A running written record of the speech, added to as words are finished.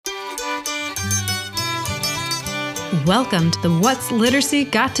Welcome to the What's Literacy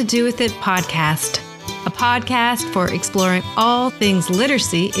Got to Do With It podcast, a podcast for exploring all things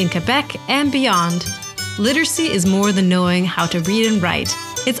literacy in Quebec and beyond. Literacy is more than knowing how to read and write.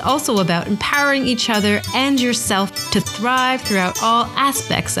 It's also about empowering each other and yourself to thrive throughout all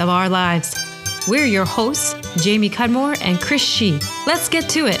aspects of our lives. We're your hosts, Jamie Cudmore and Chris Shee. Let's get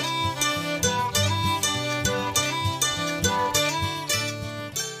to it.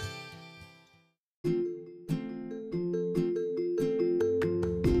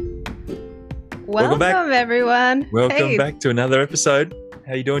 Welcome back, everyone. Welcome back to another episode.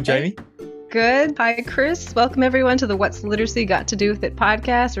 How you doing, Jamie? Good. Hi, Chris. Welcome, everyone, to the What's Literacy Got to Do With It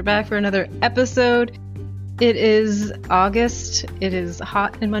podcast. We're back for another episode. It is August. It is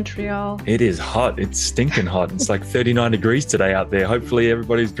hot in Montreal. It is hot. It's stinking hot. It's like 39 degrees today out there. Hopefully,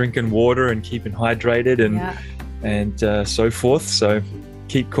 everybody's drinking water and keeping hydrated and so forth. So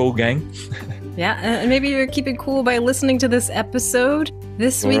keep cool, gang. Yeah, and maybe you're keeping cool by listening to this episode.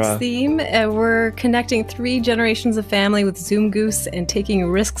 This week's theme, we're connecting 3 generations of family with Zoom Goose and taking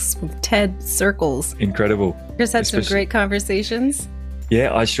risks with TED Circles. Incredible. Chris had some great conversations.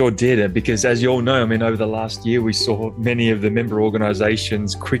 Yeah, I sure did. Because as you all know, over the last year, we saw many of the member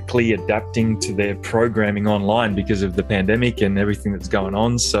organizations quickly adapting to their programming online because of the pandemic and everything that's going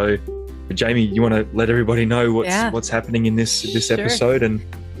on. So, Jamie, you want to let everybody know what's happening in this episode and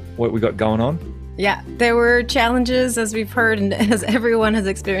what we got going on? Yeah, there were challenges, as we've heard and as everyone has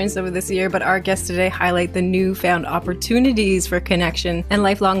experienced over this year, but our guests today highlight the newfound opportunities for connection and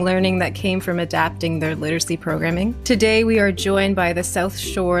lifelong learning that came from adapting their literacy programming. Today, we are joined by the South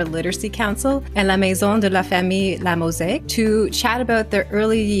Shore Literacy Council and La Maison de la Famille La Mosaïque to chat about their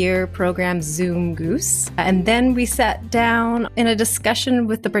early year program Zoom Goose. And then we sat down in a discussion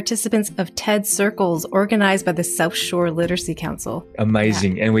with the participants of TED Circles organized by the South Shore Literacy Council.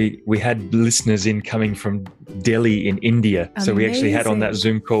 Amazing. Yeah. And we had listeners in coming from Delhi in India. Amazing. So we actually had on that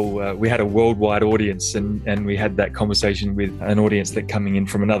Zoom call, we had a worldwide audience and we had that conversation with an audience that coming in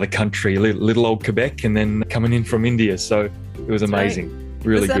from another country, little old Quebec, and then coming in from India. So it was amazing. Right.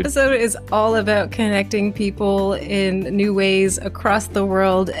 Really good. This episode is all about connecting people in new ways across the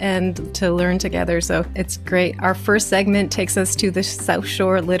world and to learn together. So it's great. Our first segment takes us to the South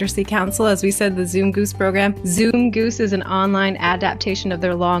Shore Literacy Council. As we said, the Zoom Goose program. Zoom Goose is an online adaptation of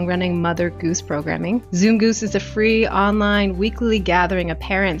their long-running Mother Goose programming. Zoom Goose is a free online weekly gathering of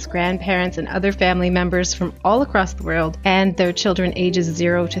parents, grandparents, and other family members from all across the world and their children ages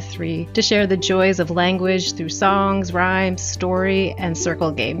 0 to 3 to share the joys of language through songs, rhymes, story, and circle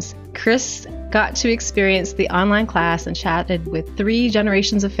games. Chris got to experience the online class and chatted with 3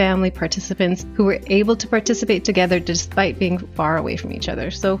 generations of family participants who were able to participate together despite being far away from each other.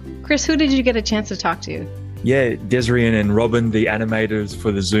 So, Chris, who did you get a chance to talk to? Yeah, Desiree and Robin, the animators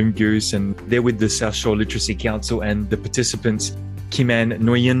for the Zoom Goose, and they're with the South Shore Literacy Council, and the participants, Kim-Ann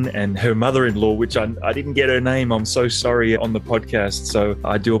Nguyen and her mother-in-law, which I didn't get her name. I'm so sorry on the podcast, so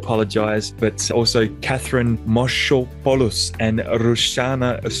I do apologize. But also Catherine Moschopoulos and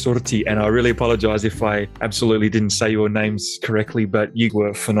Rushana Sorti. And I really apologize if I absolutely didn't say your names correctly, but you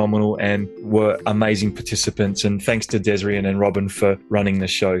were phenomenal and were amazing participants. And thanks to Desiree and Robin for running the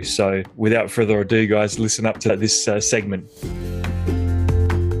show. So without further ado, guys, listen up to this segment.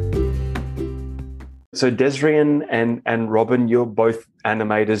 So Desiree and Robin, you're both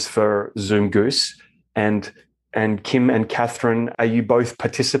animators for Zoom Goose, and Kim and Catherine, are you both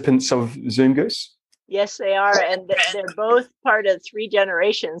participants of Zoom Goose? Yes, they are, and they're both part of 3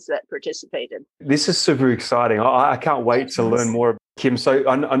 generations that participated. This is super exciting. I can't wait to learn more. Kim, so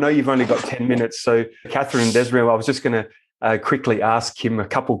I know you've only got 10 minutes, so Catherine and Desiree, I was just going to quickly ask Kim a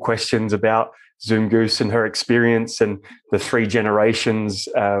couple questions about Zoom Goose and her experience and the 3 generations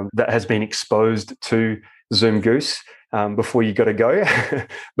that has been exposed to Zoom Goose before you got to go.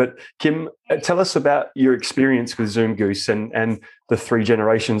 But Kim, tell us about your experience with Zoom Goose and the 3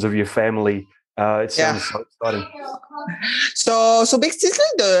 generations of your family. It sounds so exciting. So basically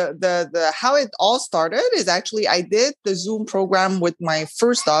the how it all started is actually I did the Zoom program with my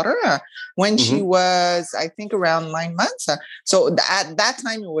first daughter when she was, I think, around 9 months. So at that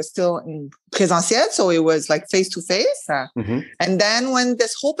time it was still in présentiel, so it was like face to face. And then when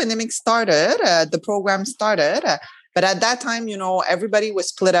this whole pandemic started, the program started. But at that time, everybody was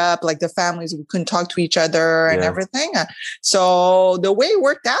split up, like the families, we couldn't talk to each other and everything. So the way it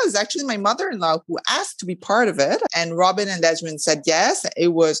worked out is actually my mother-in-law who asked to be part of it. And Robin and Desmond said yes.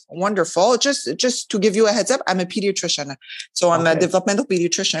 It was wonderful. Just to give you a heads up, I'm a pediatrician. So I'm a developmental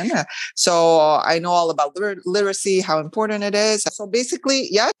pediatrician. So I know all about literacy, how important it is. So basically,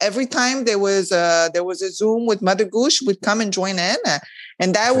 every time there was a Zoom with Mother Goose, would come and join in.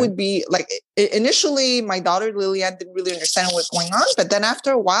 And that would be like, initially, my daughter Lillian didn't really understand what's going on. But then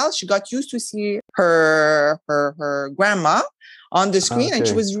after a while, she got used to see her grandma on the screen, and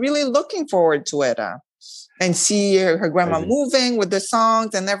she was really looking forward to it. And see her grandma moving with the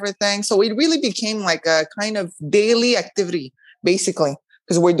songs and everything. So it really became like a kind of daily activity, basically,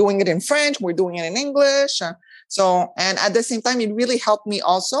 because we're doing it in French, we're doing it in English. And at the same time, it really helped me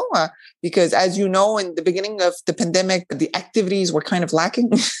also because, as you know, in the beginning of the pandemic, the activities were kind of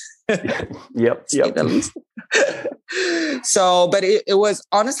lacking. Yep. At least. So, but it was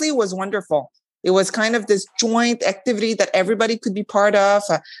wonderful. It was kind of this joint activity that everybody could be part of.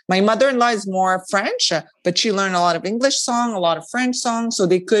 My mother-in-law is more French, but she learned a lot of English songs, a lot of French songs, so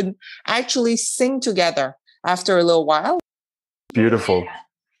they could actually sing together after a little while. Beautiful.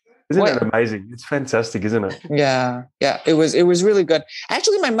 Isn't it amazing? It's fantastic, isn't it? Yeah. It was really good.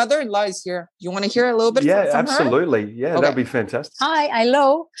 Actually, my mother-in-law is here. You want to hear a little bit from her? Absolutely. Yeah, okay. That'd be fantastic. Hi,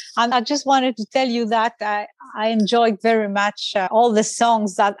 hello. And I just wanted to tell you that I enjoyed very much all the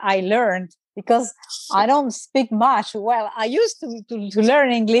songs that I learned, because I don't speak much. Well, I used to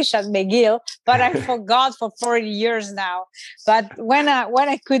learn English at McGill, but I forgot for 40 years now. But when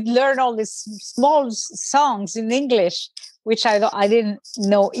I could learn all these small songs in English, which I didn't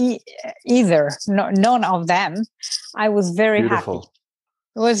know either, none of them, I was very happy.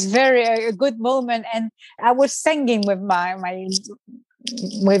 It was a good moment, and I was singing with my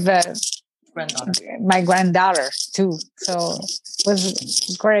granddaughter too, so it was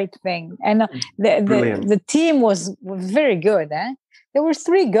a great thing. And the team was very good. There were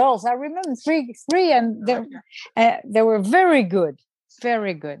 3 girls. I remember three, and they were very good.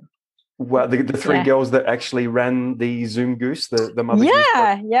 Well, the 3 girls that actually ran the Zoom Goose, the mother goose.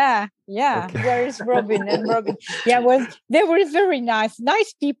 Yeah. Okay. Where is Robin and Robin? Yeah, they were very nice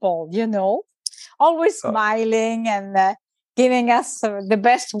people. Always smiling and giving us the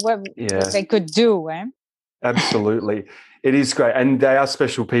best they could do. Absolutely. It is great. And they are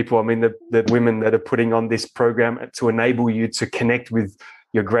special people. I mean, the women that are putting on this program to enable you to connect with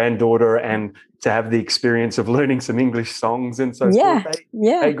your granddaughter and to have the experience of learning some English songs and so forth.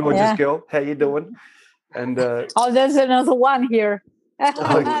 Hey, gorgeous girl. How you doing? And there's another one here. That's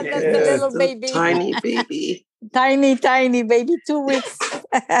the little baby. Tiny baby. Tiny baby, 2 weeks.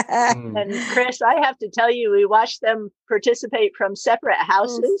 And Chris, I have to tell you, we watched them participate from separate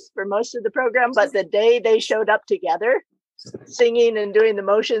houses for most of the program, but the day they showed up together, singing and doing the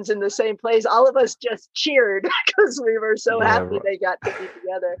motions in the same place, all of us just cheered because we were so happy they got to be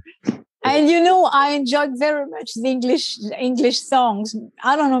together. And I enjoyed very much the English songs.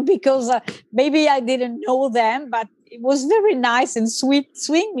 I don't know, because maybe I didn't know them, but it was very nice and sweet,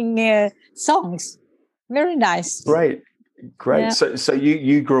 swinging songs. Very nice. Great. Yeah. So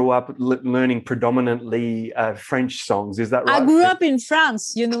you grew up learning predominantly French songs, is that right? I grew up in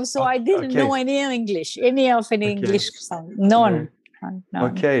France, so I didn't know any English song. None.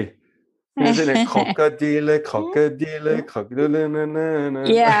 Okay. Isn't it crocodile?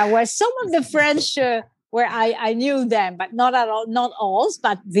 Yeah, well, some of the French where I knew them, but not all,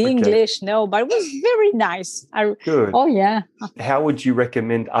 but the English, no. But it was very nice. Good. Oh, yeah. How would you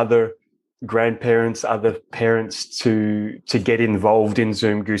recommend other grandparents, other parents to get involved in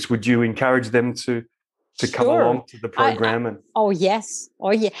Zoom Goose? Would you encourage them to come along to the program? Yes.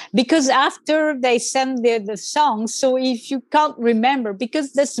 Because after they send the songs, so if you can't remember,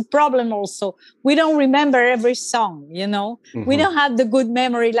 because that's the problem also, we don't remember every song, Mm-hmm. We don't have the good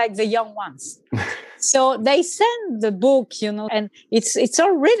memory like the young ones. So they send the book, and it's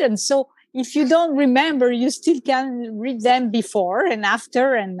all written. So if you don't remember, you still can read them before and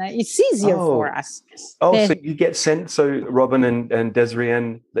after, and it's easier for us. So you get sent. So Robin and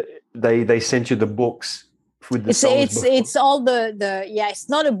Desiree, they sent you the books with the songs. It's all the it's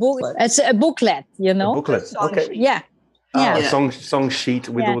not a book. It's a booklet. A booklet. Okay. Yeah. A song sheet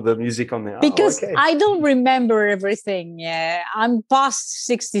with all the music on there. Because I don't remember everything. Yeah, I'm past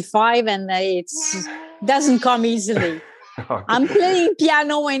 65, and it doesn't come easily. I'm playing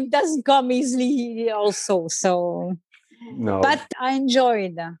piano and it doesn't come easily also. So, but I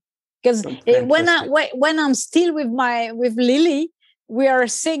enjoy it because when I'm still with Lily, we are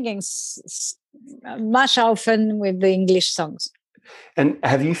singing much often with the English songs. And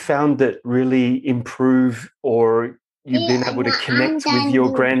have you found that really improve, or you've been able to connect with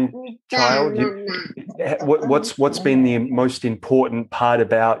your grandchild? What's been the most important part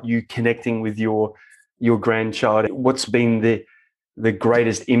about you connecting with your grandchild? What's been the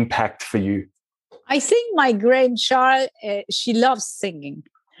greatest impact for you? I think my grandchild, she loves singing.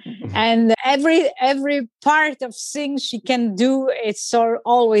 And every part of sing she can do, it's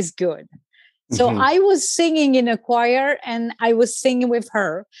always good. So I was singing in a choir and I was singing with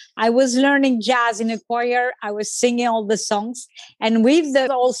her. I was learning jazz in a choir. I was singing all the songs. And with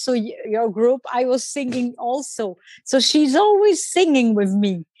also your group, I was singing also. So she's always singing with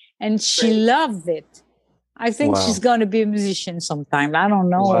me and she loved it. I think she's going to be a musician sometime. I don't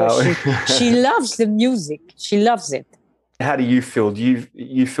know. Wow. She loves the music. She loves it. How do you feel? Do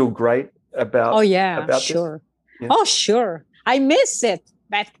you feel great about? Oh yeah, about sure. Yeah. Oh sure. I miss it,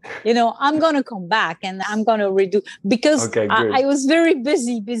 but I'm gonna come back and I'm gonna redo because I was very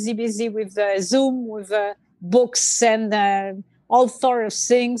busy with Zoom, with books and all sorts of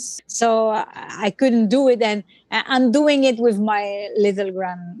things. So I couldn't do it, and I'm doing it with my little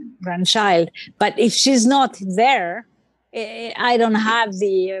grandchild. But if she's not there, I don't have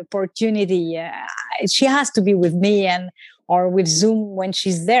the opportunity. She has to be with me or with Zoom when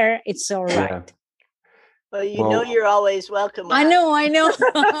she's there. It's all right. Yeah. Well, you know you're always welcome. I know.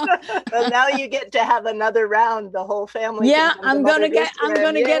 Well, now you get to have another round. The whole family. Yeah, I'm gonna get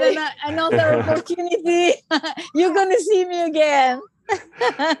another opportunity. You're gonna see me again.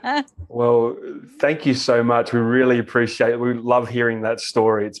 Well, thank you so much. We really appreciate it. We love hearing that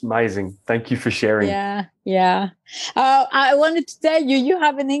story. It's amazing. Thank you for sharing. Yeah. I wanted to tell you, you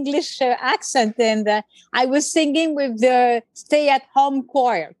have an English accent, and I was singing with the Stay at Home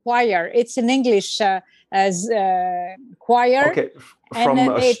choir. It's an English choir. Okay, from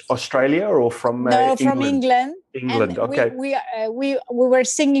Australia or from no, England? from England. England. And okay. We were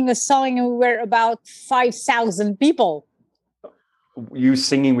singing a song, and we were about 5,000 people. You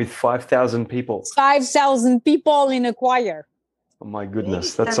singing with 5,000 people? 5,000 people in a choir. Oh my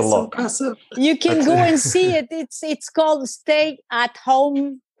goodness, that's a lot. Impressive. You can go and see it. It's called Stay at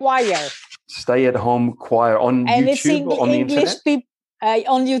Home Choir. Stay at Home Choir on YouTube or on the English internet?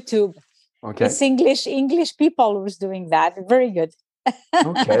 On YouTube. Okay. It's English people who's doing that. Very good.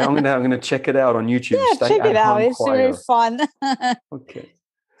 Okay, I'm gonna check it out on YouTube. Yeah, Stay check at it out. Home It's Choir. very fun. Okay.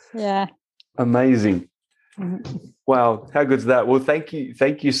 Yeah. Amazing. Mm-hmm. Wow, how good's that? Well, thank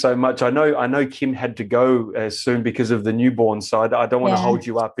you so much. I know Kim had to go soon because of the newborn, so I don't want to hold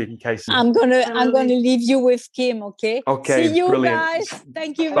you up in case. I'm gonna leave you with Kim. Okay. Okay. See you brilliant. guys.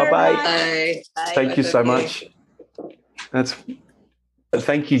 Thank you very Bye-bye. much. Bye. Thank you so much.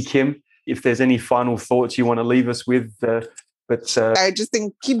 Thank you, Kim. If there's any final thoughts you want to leave us with, I just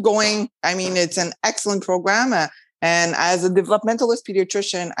think keep going. I mean, it's an excellent program. And as a developmentalist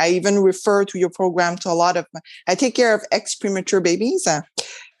pediatrician, I even refer to your program to a lot of I take care of ex-premature babies.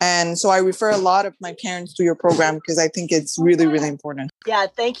 And so I refer a lot of my parents to your program because I think it's really, really important. Yeah,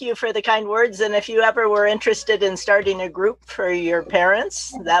 thank you for the kind words. And if you ever were interested in starting a group for your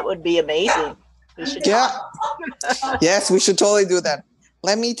parents, that would be amazing. We should Yes, we should totally do that.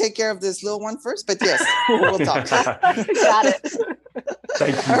 Let me take care of this little one first, but yes, we'll talk. Got it.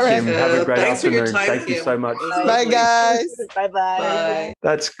 Thank you, Kim. Have a great afternoon. Thank you so much. Bye, guys. Bye-bye.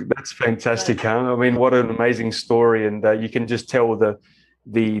 That's fantastic, huh? I mean, what an amazing story. And you can just tell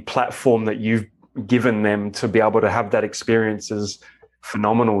the platform that you've given them to be able to have that experience is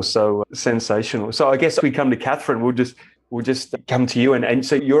phenomenal. So sensational. So I guess we come to Catherine. We'll just come to you. And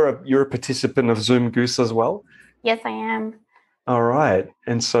so you're a participant of Zoom Goose as well? Yes, I am. All right.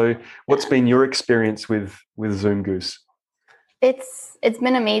 And so what's been your experience with Zoom Goose? It's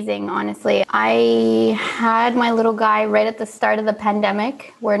been amazing, honestly. I had my little guy right at the start of the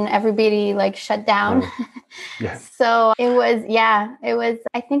pandemic when everybody shut down. Oh, yeah. So it was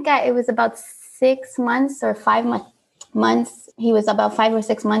about 6 months or 5 months. He was about 5 or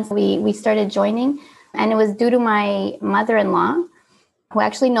 6 months. We started joining, and it was due to my mother-in-law, who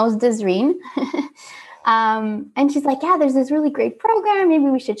actually knows Desreen. And she's like, yeah, there's this really great program. Maybe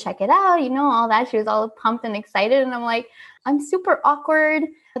we should check it out. All that. She was all pumped and excited. And I'm like, I'm super awkward.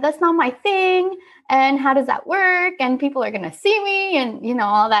 That's not my thing. And how does that work? And people are going to see me and,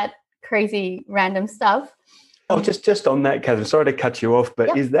 all that crazy random stuff. Oh, just on that, Catherine, sorry to cut you off,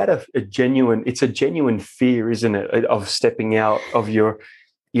 but is that a genuine fear, isn't it, of stepping out of your,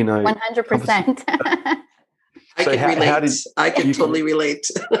 100%. I can relate. I can totally relate.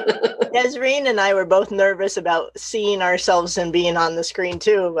 Desreen and I were both nervous about seeing ourselves and being on the screen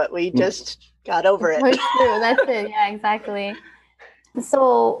too, but we just got over it. That's it. Yeah, exactly.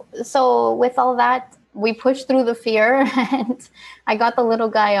 So with all that, we pushed through the fear, and I got the little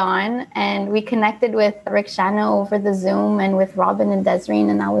guy on, and we connected with Rick Shanna over the Zoom and with Robin and Desreen,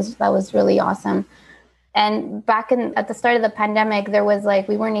 and that was really awesome. And back at the start of the pandemic, there was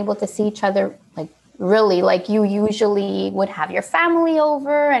we weren't able to see each other really you usually would have your family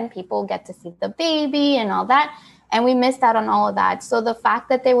over and people get to see the baby and all that. And we missed out on all of that. So the fact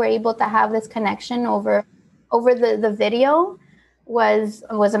that they were able to have this connection over the video was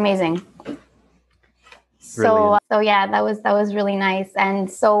amazing. So yeah, that was really nice. And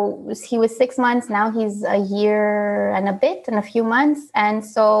so he was 6 months. Now he's a year and a bit and a few months. And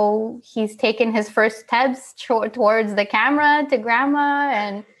so he's taken his first steps towards the camera to Grandma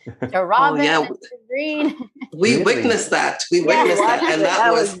and to Robin and to Green. We witnessed that. We witnessed that. And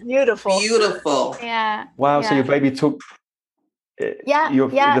that was beautiful. Beautiful. Yeah. Wow. Yeah. So your baby took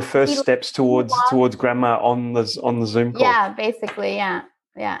the first steps towards Grandma on the Zoom call. Yeah, basically. Yeah.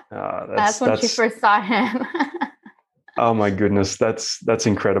 Yeah. That's when she first saw him. Oh my goodness, that's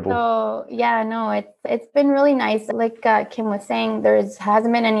incredible. So yeah, no, it's been really nice. Like Kim was saying,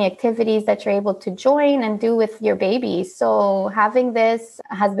 hasn't been any activities that you're able to join and do with your baby. So having this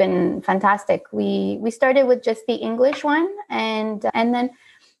has been fantastic. We started with just the English one, and then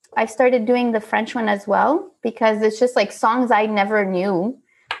I started doing the French one as well, because it's just like songs I never knew.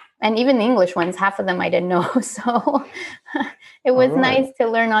 And even the English ones, half of them I didn't know. So it was nice to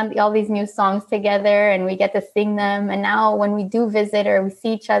learn all these new songs together, and we get to sing them. And now when we do visit or we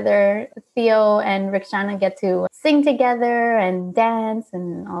see each other, Theo and Rikshana get to sing together and dance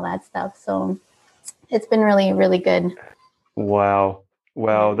and all that stuff. So it's been really, really good. Wow,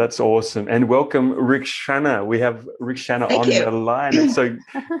 that's awesome. And welcome, Rikshana. We have Rikshana on the line. It's so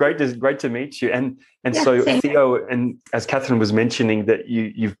great to meet you. And so Theo, and as Catherine was mentioning, that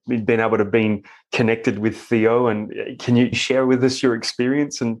you've been able to be connected with Theo, and can you share with us your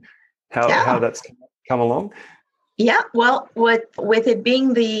experience and how that's come along? Yeah, well, with it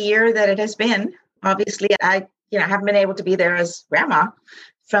being the year that it has been, obviously I haven't been able to be there as Grandma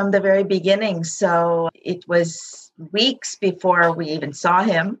from the very beginning. So it was weeks before we even saw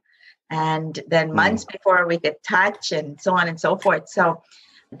him, and then months before we could touch, and so on and so forth. So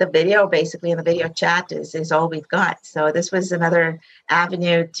the video, basically, in the video chat is all we've got. So this was another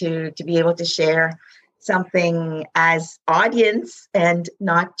avenue to be able to share something as audience and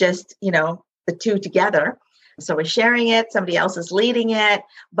not just, the two together. So we're sharing it, somebody else is leading it,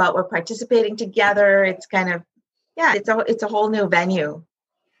 but we're participating together. It's kind of, it's a whole new venue.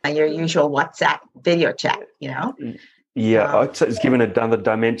 Your usual WhatsApp video chat, Yeah, it's given another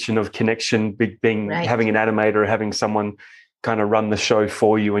dimension of connection, being having an animator, having someone kind of run the show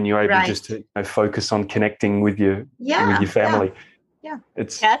for you, and you're able just to focus on connecting with your family. Yeah.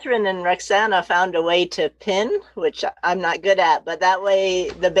 It's Catherine and Roxana found a way to pin, which I'm not good at, but that way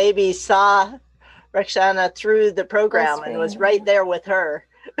the baby saw Roxana through the program and was right there with her.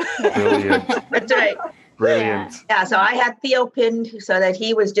 Brilliant. That's right. Brilliant. Yeah, so I had Theo pinned so that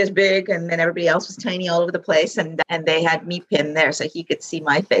he was just big, and then everybody else was tiny all over the place, and they had me pinned there so he could see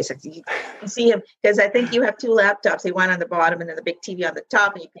my face. You can see him, because I think you have two laptops, one on the bottom and then the big TV on the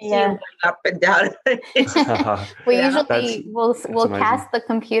top, and you can see him going up and down. We usually will cast the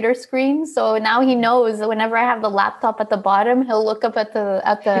computer screen, so now he knows whenever I have the laptop at the bottom, he'll look up at the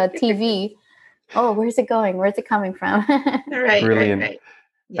TV. Oh, where's it going? Where's it coming from? Right. Brilliant. Right.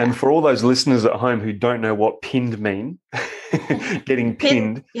 Yeah. And for all those listeners at home who don't know what pinned mean, getting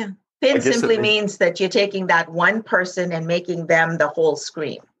pinned. Pin simply means that you're taking that one person and making them the whole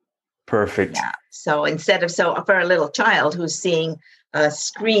screen. Perfect. Yeah. So instead of, for a little child who's seeing a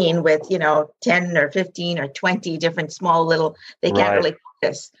screen with, 10 or 15 or 20 different small little, they can't really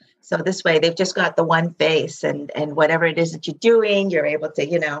focus. So this way they've just got the one face, and whatever it is that you're doing, you're able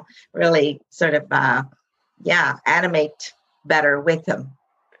to, really sort of, animate better with them.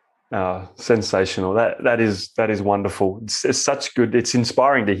 Sensational. That is wonderful. It's such good. It's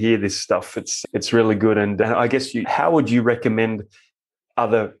inspiring to hear this stuff. It's really good. And I guess how would you recommend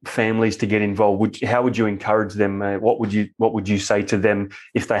other families to get involved? How would you encourage them? What would you say to them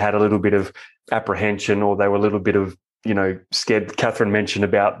if they had a little bit of apprehension, or they were a little bit of scared? Catherine mentioned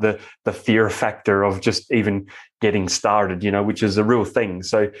about the fear factor of just even getting started, which is a real thing.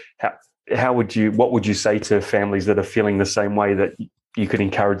 So what would you say to families that are feeling the same way, that you could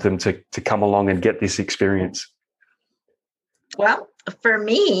encourage them to come along and get this experience? Well, for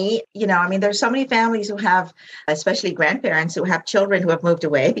me, there's so many families who have, especially grandparents who have children who have moved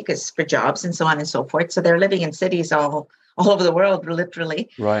away for jobs and so on and so forth. So they're living in cities all over the world, literally.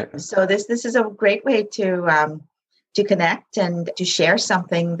 Right. So this is a great way to connect and to share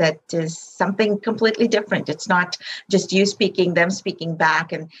something that is something completely different. It's not just you speaking, them speaking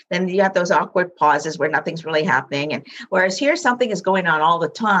back, and then you have those awkward pauses where nothing's really happening. And whereas here, something is going on all the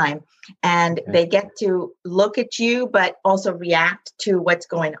time, and they get to look at you, but also react to what's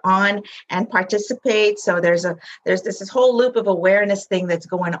going on and participate. So there's this whole loop of awareness thing that's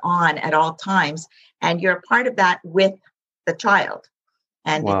going on at all times, and you're a part of that with the child.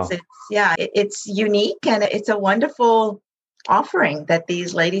 And it's unique, and it's a wonderful offering that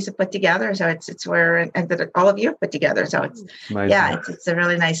these ladies have put together. So it's where, and that all of you have put together. So it's, amazing. Yeah, it's a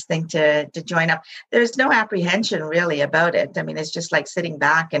really nice thing to join up. There's no apprehension really about it. I mean, it's just like sitting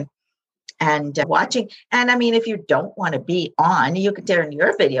back and watching. And I mean, if you don't want to be on, you could turn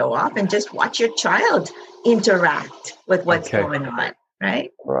your video off and just watch your child interact with what's going on.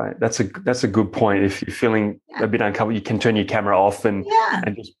 Right. That's a good point. If you're feeling a bit uncomfortable, you can turn your camera off and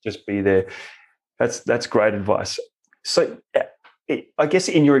just be there. That's great advice. So I guess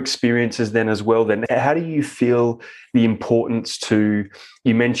in your experiences then as well, then how do you feel the importance to,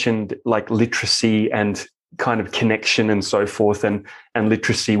 you mentioned like literacy and kind of connection and so forth, and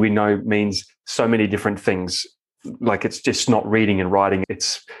literacy we know means so many different things. Like it's just not reading and writing.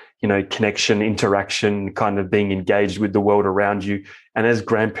 It's, connection, interaction, kind of being engaged with the world around you. And as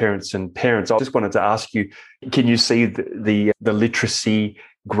grandparents and parents, I just wanted to ask you, can you see the literacy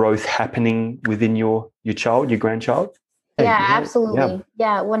growth happening within your child, your grandchild? Yeah, absolutely.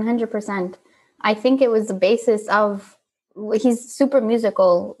 Yeah, 100%. I think it was the basis of, he's super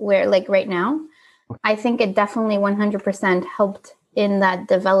musical where like right now, I think it definitely 100% helped in that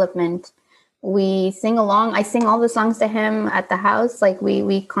development. We sing along. I sing all the songs to him at the house. Like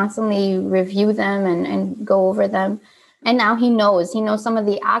we constantly review them and go over them. And now he knows some of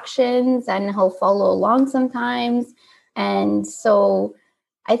the actions and he'll follow along sometimes. And so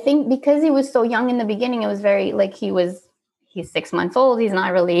I think because he was so young in the beginning, it was very like he's 6 months old. He's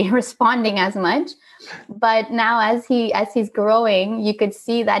not really responding as much. But now as he's growing, you could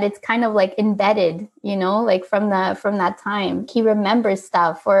see that it's kind of like embedded, like from that time. He remembers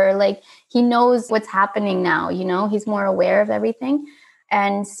stuff, or like he knows what's happening now, he's more aware of everything.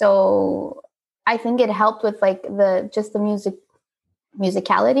 And so I think it helped with like the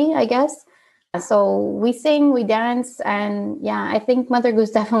musicality, I guess. So we sing, we dance, and I think Mother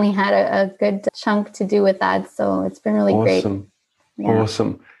Goose definitely had a good chunk to do with that. So it's been really great. Yeah.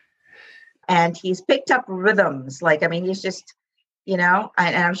 Awesome. And he's picked up rhythms. Like, I mean, he's just, and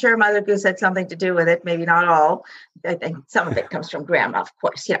I'm sure Mother Goose had something to do with it. Maybe not all. I think some of it comes from Grandma, of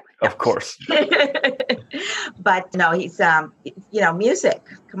course. Yeah. Of course. But no, he's, music.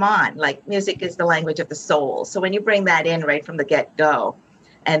 Come on. Like music is the language of the soul. So when you bring that in right from the get-go,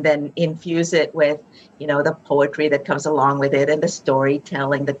 and then infuse it with, the poetry that comes along with it and the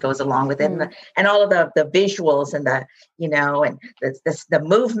storytelling that goes along with it, and all of the visuals and the, and the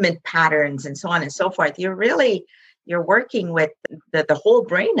movement patterns and so on and so forth. You're working with the whole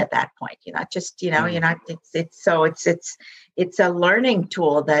brain at that point. You're not just, you're not, it's a learning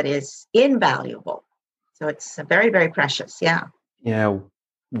tool that is invaluable. So it's very, very precious. Yeah. Yeah.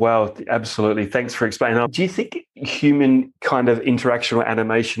 Well, absolutely. Thanks for explaining. Do you think human kind of interaction or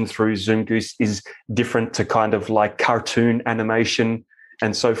animation through Zoom Goose is different to kind of like cartoon animation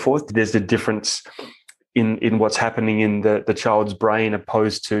and so forth? There's a difference in what's happening in the child's brain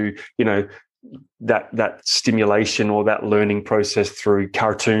opposed to, that stimulation or that learning process through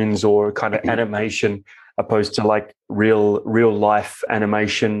cartoons or kind of animation opposed to like real life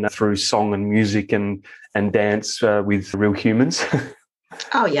animation through song and music and dance with real humans?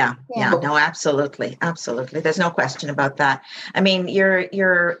 Oh yeah. No, absolutely. There's no question about that. I mean,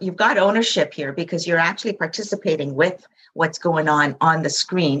 you've got ownership here because you're actually participating with what's going on the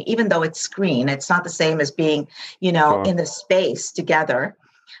screen, even though it's screen. It's not the same as being, sure, in the space together.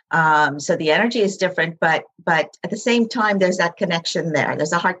 So the energy is different, but at the same time, there's that connection there.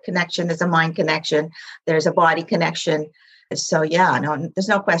 There's a heart connection, there's a mind connection, there's a body connection. So there's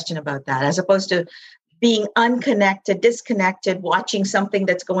no question about that. As opposed to being unconnected, disconnected, watching something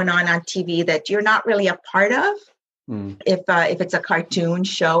that's going on TV that you're not really a part of. If it's a cartoon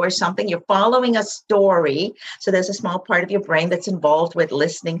show or something, you're following a story. So there's a small part of your brain that's involved with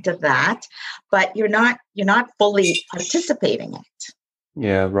listening to that, but you're not fully participating in it.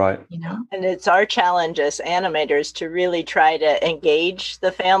 Yeah, right. And it's our challenge as animators to really try to engage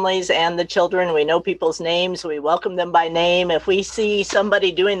the families and the children. We know people's names. We welcome them by name. If we see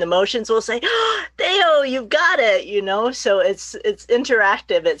somebody doing the motions, we'll say, "Oh, Theo, you've got it," So it's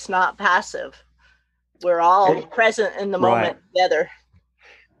interactive. It's not passive. We're all present in the moment together.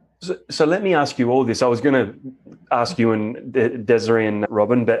 So let me ask you all this. I was going to ask you and Desiree and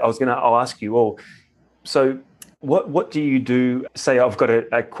Robin, but I'll ask you all. So what do you do? Say I've got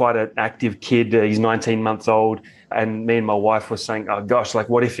a quite an active kid. He's 19 months old, and me and my wife were saying, "Oh gosh, like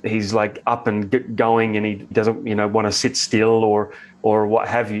what if he's like up and going and he doesn't, want to sit still or what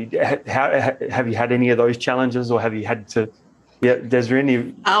have you?" Have you had any of those challenges, or have you had to? Yeah,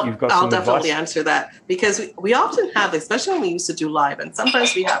 Desiree, I'll definitely answer that, because we often have, especially when we used to do live, and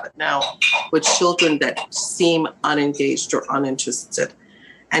sometimes we have it now with children that seem unengaged or uninterested.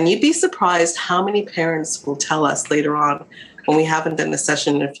 And you'd be surprised how many parents will tell us later on, when we haven't done a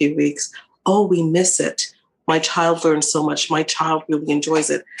session in a few weeks, oh, we miss it. My child learns so much. My child really enjoys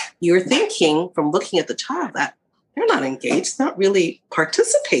it. You're thinking from looking at the child that they're not engaged, not really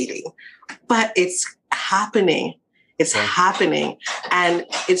participating, but it's happening. It's happening. And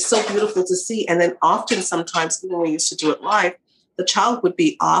it's so beautiful to see. And then often sometimes when we used to do it live, the child would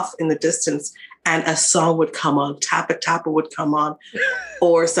be off in the distance and a song would come on, Tappa Tappa would come on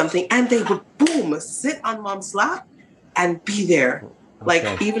or something. And they would, boom, sit on mom's lap and be there.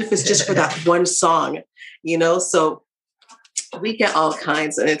 Like, even if it's just for that one song, you know? So we get all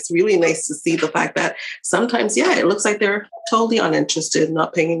kinds. And it's really nice to see the fact that sometimes, it looks like they're totally uninterested,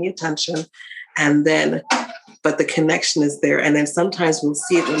 not paying any attention. And then, but the connection is there. And then sometimes we'll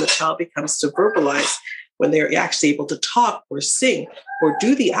see it when the child becomes to verbalize, when they're actually able to talk or sing or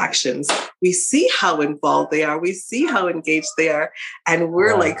do the actions. We see how involved they are. We see how engaged they are. And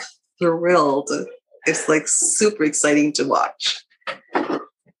we're like thrilled. It's like super exciting to watch.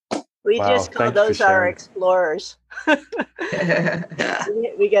 We just call those our explorers. We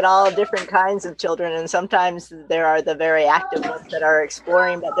get all different kinds of children, and sometimes there are the very active ones that are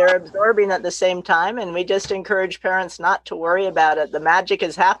exploring, but they're absorbing at the same time. And we just encourage parents not to worry about it. The magic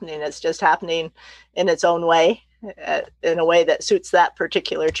is happening. It's just happening in its own way, in a way that suits that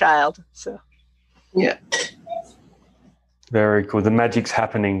particular child. So, yeah. Very cool. The magic's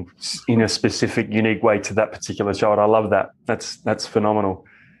happening in a specific, unique way to that particular child. I love that. That's phenomenal.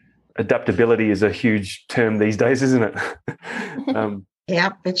 Adaptability is a huge term these days, isn't it? Yeah,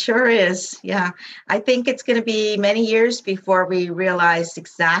 it sure is. Yeah. I think it's going to be many years before we realize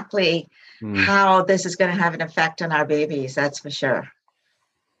exactly how this is going to have an effect on our babies. That's for sure.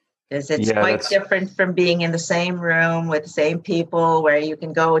 Because it's quite different from being in the same room with the same people where you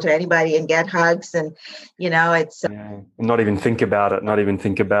can go to anybody and get hugs. And, you know, it's not even think about it,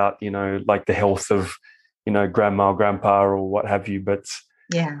 you know, like the health of, you know, grandma, grandpa, or what have you, but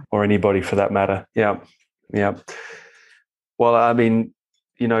or anybody for that matter. Yeah. Well, I mean,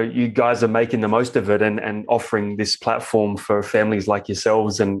 you know, you guys are making the most of it and offering this platform for families like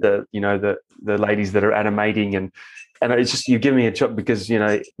yourselves and the ladies that are animating and it's just, you give me a chop because, you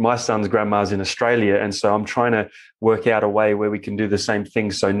know, my son's grandma's in Australia. And so I'm trying to work out a way where we can do the same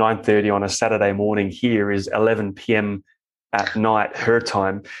thing. So 9:30 on a Saturday morning here is 11 p.m. at night, her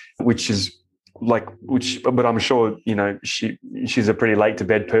time, but I'm sure, you know, she's a pretty late to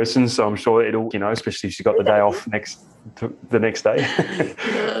bed person. So I'm sure it'll, you know, especially if she's got the day off the next day.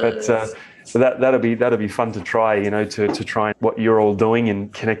 But so that'll be fun to try, you know, to try what you're all doing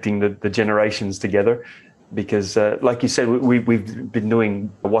and connecting the generations together. Because like you said, we've been doing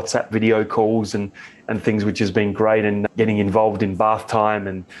WhatsApp video calls and things, which has been great, and getting involved in bath time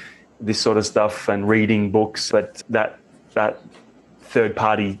and this sort of stuff and reading books. But that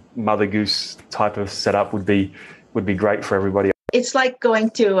third-party Mother Goose type of setup would be great for everybody. It's like going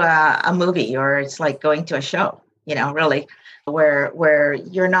to a movie, or it's like going to a show, you know, really, where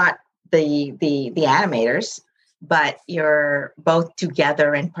you're not the animators, but you're both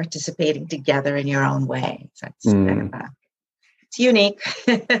together and participating together in your own way. So it's kind of it's unique,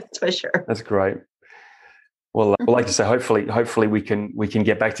 that's for sure. That's great. Well, like you say, hopefully we can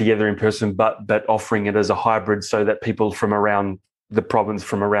get back together in person, but offering it as a hybrid so that people from around the province,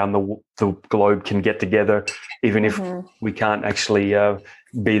 from around the globe can get together, even if we can't actually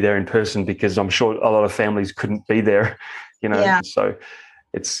be there in person, because I'm sure a lot of families couldn't be there, you know. Yeah. So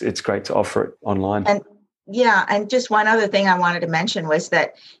it's great to offer it online. And just one other thing I wanted to mention was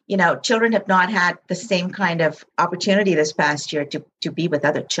that, you know, children have not had the same kind of opportunity this past year to be with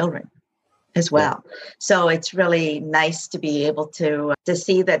other children as well. Yeah. So it's really nice to be able to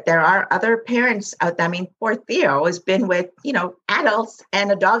see that there are other parents out there. I mean, poor Theo has been with, you know, adults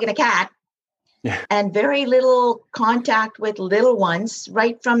and a dog and a cat. Yeah. And very little contact with little ones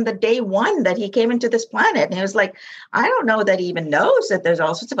right from the day one that he came into this planet. And he was like, I don't know that he even knows that there's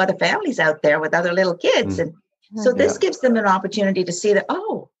all sorts of other families out there with other little kids. And so this gives them an opportunity to see that,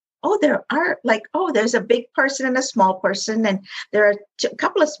 there are there's a big person and a small person, and there are a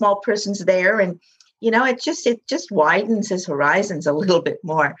couple of small persons there. And, you know, it just widens his horizons a little bit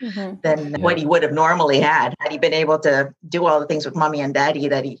more than what he would have normally had he been able to do all the things with mommy and daddy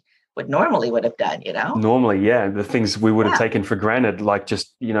that he would have done, you know? Normally, yeah. The things we would have taken for granted, like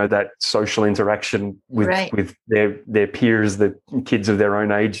just, you know, that social interaction with their peers, the kids of their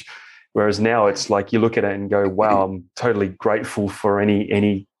own age. Whereas now it's like you look at it and go, wow, I'm totally grateful for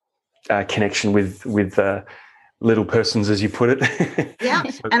any connection with little persons, as you put it. Yeah.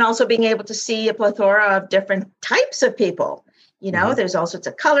 And also being able to see a plethora of different types of people. You know, there's all sorts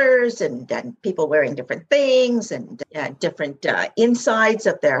of colors and people wearing different things and different insides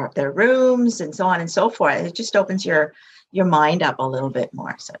of their rooms and so on and so forth. It just opens your your mind up a little bit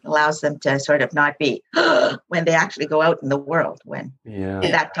more. So it allows them to sort of not be when they actually go out in the world when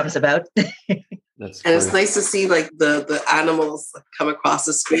that comes about. And it's nice to see like the animals come across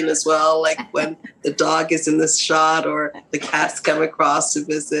the screen as well. Like when the dog is in this shot or the cats come across to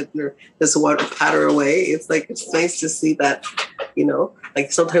visit or just want to pat her away. It's nice to see that,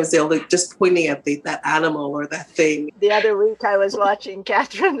 like sometimes they'll like just pointing at that animal or that thing. The other week I was watching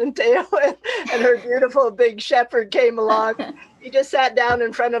Catherine and Teo and her beautiful big shepherd came along. He just sat down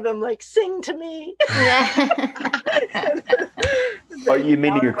in front of him like, sing to me. Yeah. Are you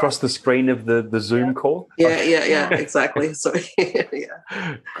meaning across the screen of the Zoom call? Yeah, exactly. So,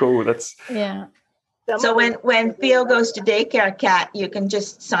 yeah. Cool. That's So when Theo goes to daycare, Kat, you can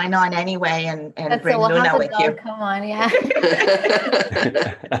just sign on anyway and bring Luna with you. Come on, yeah.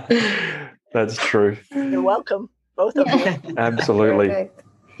 That's true. You're welcome, both of you. Absolutely.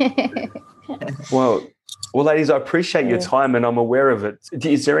 Well, ladies, I appreciate your time, and I'm aware of it.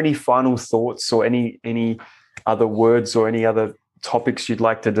 Is there any final thoughts or any other words or any other topics you'd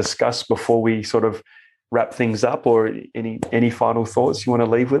like to discuss before we sort of wrap things up, or any final thoughts you want to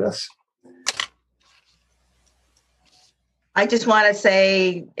leave with us? I just want to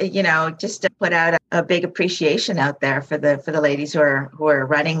say, just to put out a big appreciation out there for the ladies who are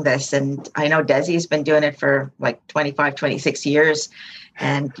running this. And I know Desi's been doing it for like 25, 26 years.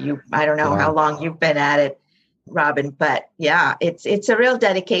 And I don't know how long you've been at it, Robin, but yeah, it's a real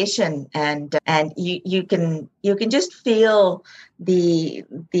dedication, and you can just feel the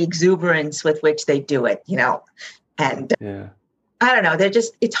exuberance with which they do it, and I don't know,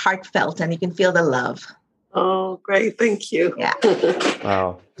 it's heartfelt, and you can feel the love. Oh, great. Thank you. Yeah.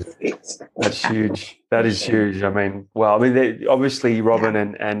 Wow. That's huge. That is huge. I mean, obviously Robin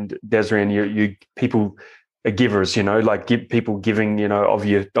and Desiree and you people are givers, like people giving, of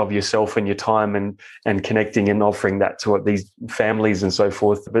yourself and your time and connecting and offering that to these families and so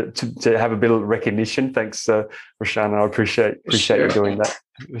forth. But to have a bit of recognition, thanks, Roshana. I appreciate you doing that.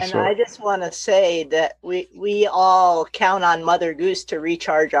 And I just want to say that we all count on Mother Goose to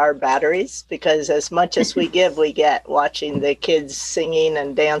recharge our batteries, because as much as we give, we get, watching the kids singing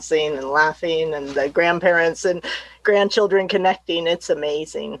and dancing and laughing, and the grandparents and grandchildren connecting. It's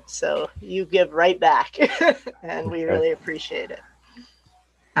amazing. So you give right back, and we really appreciate it.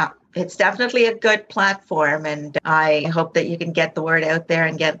 It's definitely a good platform, and I hope that you can get the word out there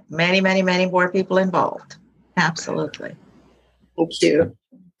and get many, many, many more people involved. Absolutely. Thank you.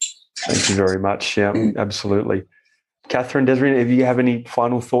 Thank you very much. Yeah, absolutely. Catherine, Desiree, if you have any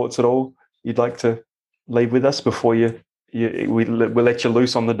final thoughts at all you'd like to leave with us before we'll let you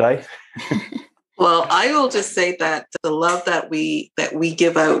loose on the day? Well, I will just say that the love that we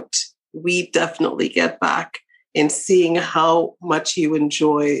give out, we definitely get back in seeing how much you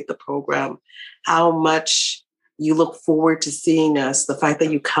enjoy the program, how much you look forward to seeing us, the fact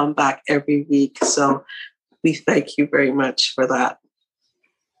that you come back every week. So we thank you very much for that.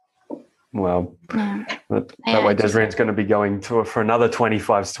 Well, that way Desiree's going to be going for another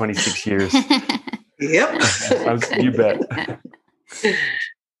 25, 26 years. Yep. You bet.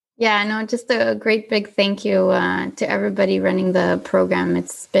 Yeah, no, just a great big thank you to everybody running the program.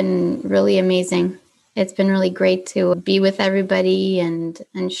 It's been really amazing. It's been really great to be with everybody and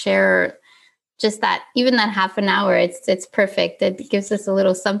share just that, even that half an hour. It's perfect. It gives us a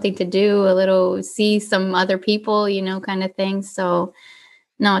little something to do, a little see some other people, kind of thing. So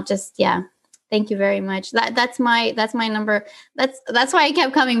no, just, thank you very much. That's my number. That's why I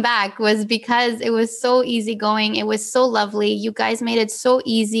kept coming back, was because it was so easygoing. It was so lovely. You guys made it so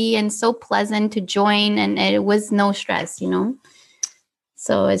easy and so pleasant to join, and it was no stress,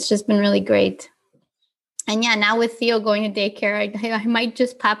 So it's just been really great. And yeah, now with Theo going to daycare, I might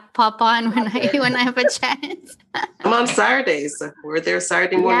just pop on when I have a chance. I'm on Saturdays. We're there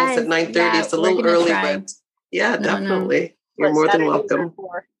Saturday mornings at 9:30. It's a little early, but definitely. You're more than welcome.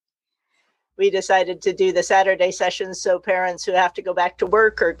 We decided to do the Saturday sessions so parents who have to go back to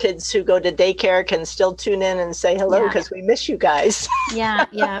work or kids who go to daycare can still tune in and say hello, because we miss you guys.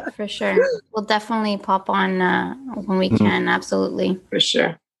 Yeah, for sure. We'll definitely pop on when we can. Absolutely. For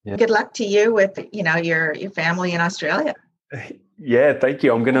sure. Yeah. Good luck to you with your family in Australia. Yeah, thank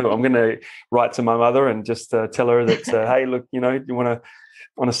you. I'm gonna write to my mother and just tell her that hey, look, you want to.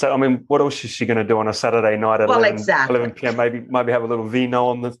 On a Saturday, I mean, what else is she going to do on a Saturday night at 11 p.m.? Maybe have a little vino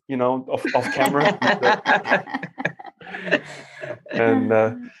on the, off camera. And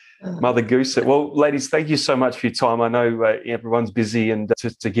Mother Goose. Well, ladies, thank you so much for your time. I know everyone's busy, and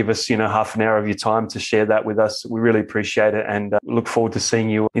to give us, half an hour of your time to share that with us, we really appreciate it, and look forward to seeing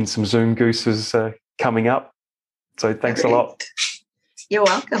you in some Zoom Gooses coming up. So thanks a lot. You're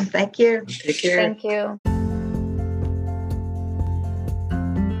welcome. Thank you. Take care. Thank you.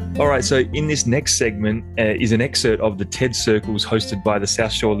 All right, so in this next segment is an excerpt of the TED Circles hosted by the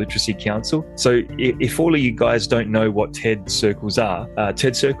South Shore Literacy Council. So if all of you guys don't know what TED Circles are,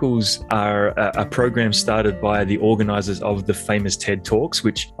 TED Circles are a program started by the organizers of the famous TED Talks,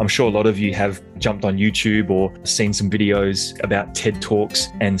 which I'm sure a lot of you have jumped on YouTube or seen some videos about TED Talks.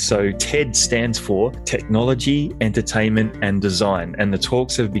 And so TED stands for Technology, Entertainment and Design. And the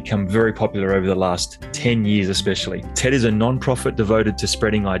talks have become very popular over the last 10 years especially. TED is a non-profit devoted to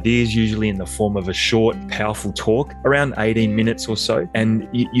spreading ideas, usually in the form of a short, powerful talk, around 18 minutes or so. And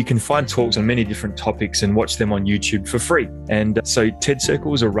you can find talks on many different topics and watch them on YouTube for free. And so TED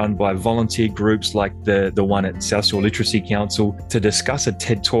Circles are run by volunteer groups like the one at South Shore Literacy Council to discuss a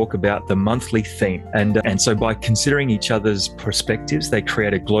TED Talk about the monthly theme. And so by considering each other's perspectives, they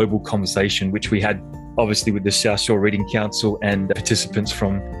create a global conversation, which we had obviously with the South Shore Reading Council and participants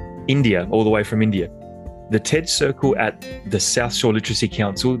from India, all the way from India. The TED Circle at the South Shore Literacy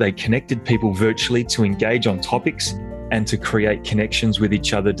Council, they connected people virtually to engage on topics and to create connections with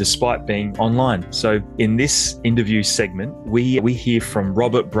each other despite being online. So in this interview segment, we hear from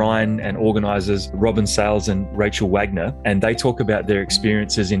Robert Bryan and organisers Robin Sales and Rachel Wagner, and they talk about their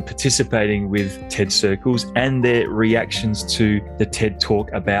experiences in participating with TED Circles and their reactions to the TED Talk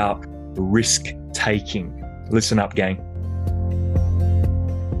about risk-taking. Listen up, gang.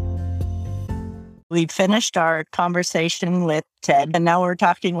 We finished our conversation with TED, and now we're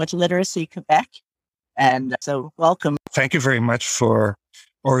talking with Literacy Quebec. And so welcome. Thank you very much for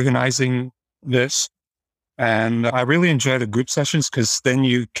organizing this. And I really enjoy the group sessions because then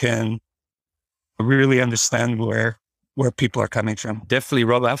you can really understand where people are coming from. Definitely,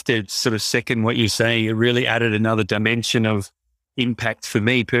 Rob, I have to sort of second what you say. It really added another dimension of impact for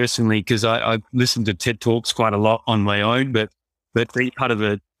me personally, because I listen to TED Talks quite a lot on my own, but being part of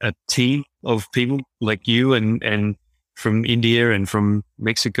a team of people like you and from India and from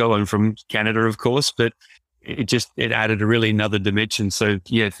Mexico and from Canada, of course, but it added another dimension. So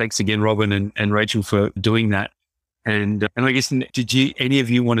yeah, thanks again, Robin and Rachel, for doing that. And I guess, did any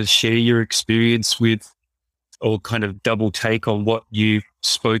of you want to share your experience with, or kind of double take on what you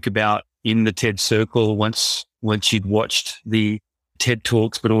spoke about in the TED Circle once you'd watched the TED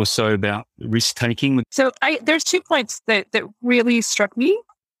Talks, but also about risk taking? So there's 2 points that really struck me.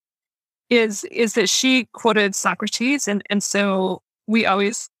 Is that she quoted Socrates, and so we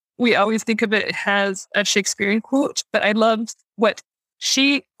always think of it as a Shakespearean quote, but I loved what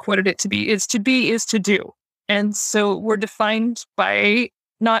she quoted it to be is to do. And so we're defined by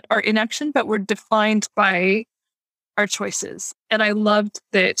not our inaction, but we're defined by our choices. And I loved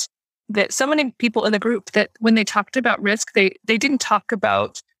that so many people in the group, that when they talked about risk, they didn't talk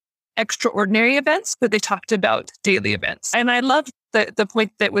about extraordinary events, but they talked about daily events. And I loved the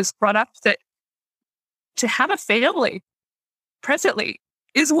point that was brought up, that to have a family presently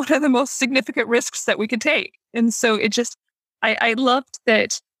is one of the most significant risks that we could take. And so I loved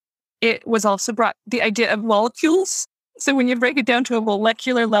that it was also brought the idea of molecules. So when you break it down to a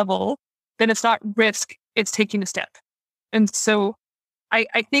molecular level, then it's not risk, it's taking a step. And so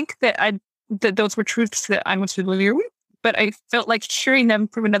I think that those were truths that I was familiar with, but I felt like hearing them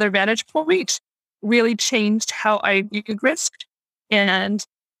from another vantage point really changed how I viewed risk and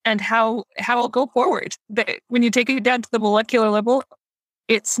how I'll go forward. That when you take it down to the molecular level,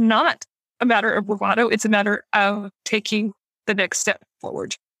 it's not a matter of bravado, it's a matter of taking the next step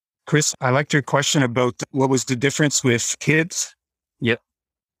forward. Chris, I liked your question about what was the difference with kids. Yep.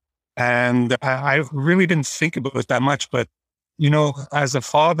 And I really didn't think about it that much, but as a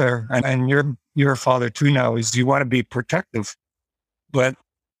father, and you're a father too now, is you want to be protective. But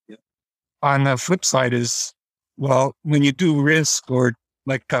on the flip side is, well, when you do risk, or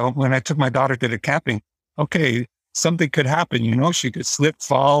like when I took my daughter to the camping, okay, something could happen, she could slip,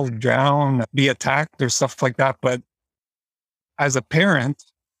 fall, drown, be attacked or stuff like that. But as a parent,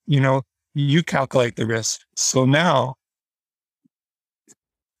 you calculate the risk. So now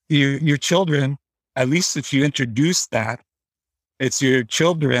your children, at least if you introduce that, it's your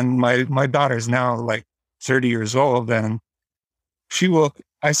children. My daughter's now like 30 years old, and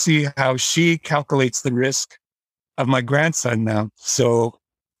I see how she calculates the risk of my grandson now. So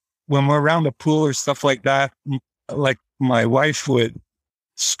when we're around the pool or stuff like that, like my wife would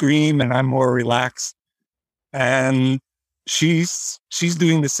scream and I'm more relaxed. And she's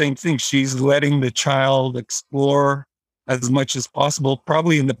doing the same thing. She's letting the child explore as much as possible,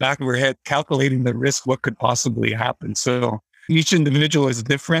 probably in the back of her head, calculating the risk, what could possibly happen. So each individual is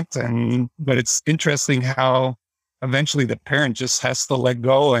different, but it's interesting how eventually the parent just has to let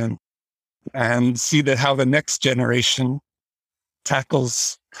go and see that how the next generation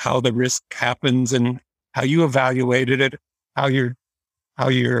tackles how the risk happens and how you evaluated it, how you're how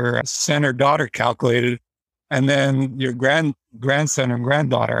your son or daughter calculated, and then your grandson and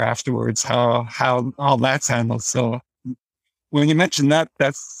granddaughter afterwards, how all that's handled. So when you mentioned that,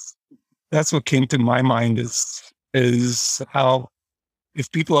 that's what came to my mind is how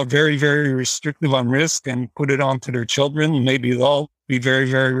if people are very, very restrictive on risk and put it onto their children, maybe they'll be very,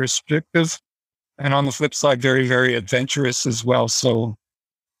 very restrictive. And on the flip side, very, very adventurous as well. So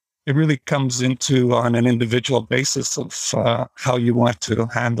it really comes into on an individual basis of how you want to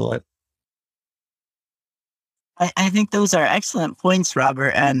handle it. I think those are excellent points,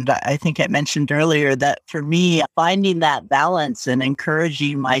 Robert. And I think I mentioned earlier that for me, finding that balance and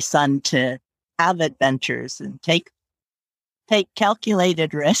encouraging my son to have adventures and take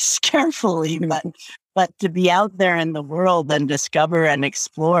calculated risks carefully, but to be out there in the world and discover and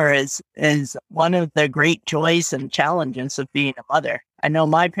explore is one of the great joys and challenges of being a mother. I know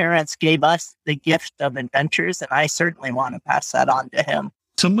my parents gave us the gift of adventures, and I certainly want to pass that on to him.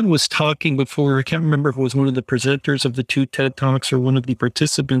 Someone was talking before, I can't remember if it was one of the presenters of the 2 TED Talks or one of the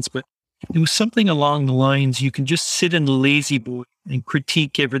participants, but it was something along the lines, you can just sit in the lazy boy and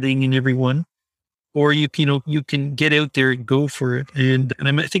critique everything and everyone, or you can get out there and go for it. And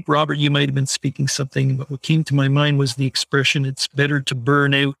I think, Robert, you might have been speaking something, but what came to my mind was the expression, it's better to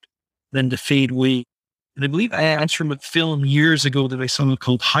burn out than to fade away. And I believe that's from a film years ago that I saw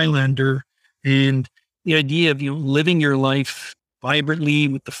called Highlander. And the idea of, living your life vibrantly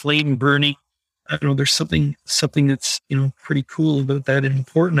with the flame burning. I don't know, there's something that's, pretty cool about that and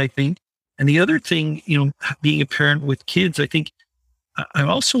important, I think. And the other thing, being a parent with kids, I think I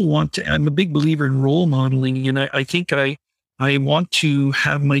also I'm a big believer in role modeling. And I think I want to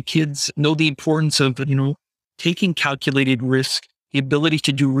have my kids know the importance of, taking calculated risk, the ability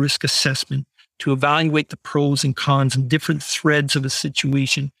to do risk assessment, to evaluate the pros and cons and different threads of a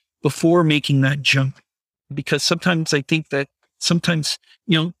situation before making that jump. Because sometimes I think that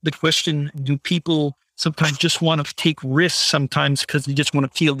the question, do people sometimes just want to take risks sometimes because they just want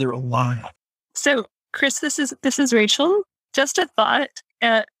to feel they're alive? So, Chris, this is Rachel. Just a thought,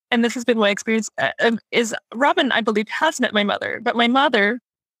 and this has been my experience, is Robin, I believe, has met my mother, but my mother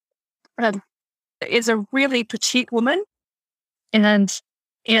is a really petite woman. And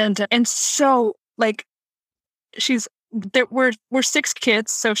so, like, we're 6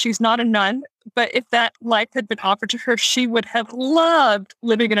 kids, so she's not a nun. But if that life had been offered to her, she would have loved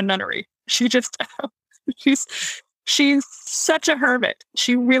living in a nunnery. She's such a hermit.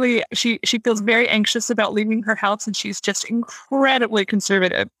 She really she feels very anxious about leaving her house, and she's just incredibly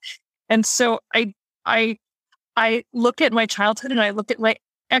conservative. And so I look at my childhood and I look at my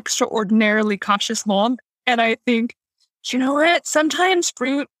extraordinarily cautious mom, and I think, you know what? Sometimes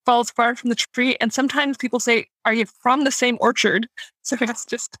fruit falls far from the tree, and sometimes people say, "Are you from the same orchard?" So that's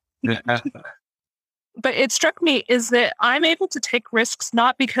just. But it struck me is that I'm able to take risks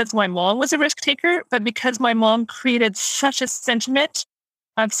not because my mom was a risk taker, but because my mom created such a sentiment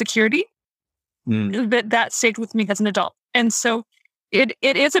of security that stayed with me as an adult. And so it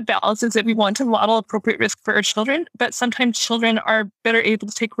is a balance, is that we want to model appropriate risk for our children, but sometimes children are better able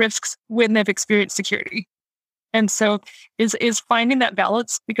to take risks when they've experienced security. And so is finding that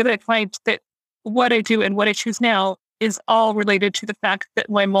balance, because I find that what I do and what I choose now is all related to the fact that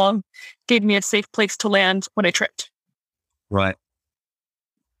my mom gave me a safe place to land when I tripped. Right.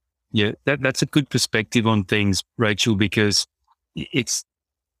 Yeah, that's a good perspective on things, Rachel, because it's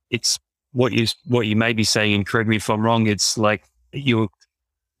what you may be saying, and correct me if I'm wrong, it's like your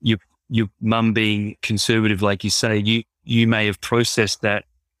mum being conservative, like you say, you may have processed that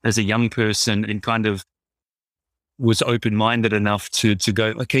as a young person and kind of was open-minded enough to go,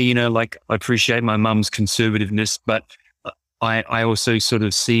 okay, I appreciate my mum's conservativeness, but I also sort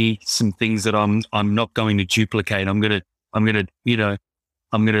of see some things that I'm not going to duplicate. I'm gonna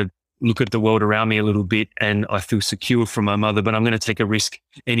look at the world around me a little bit, and I feel secure from my mother, but I'm going to take a risk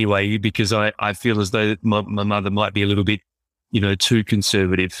anyway because I feel as though my mother might be a little bit, too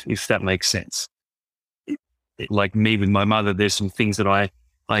conservative, if that makes sense. Like me with my mother, there's some things that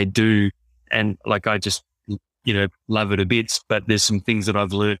I do, and like I just love it a bit, but there's some things that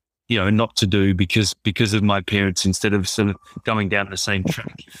I've learned, not to do because of my parents, instead of sort of going down the same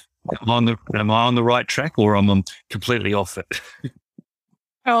track. Am I on the right track, or am I completely off it?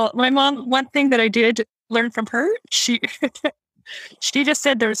 Well, my mom, one thing that I did learn from her, she just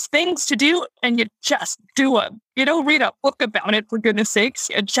said there's things to do and you just do them. You don't read a book about it, for goodness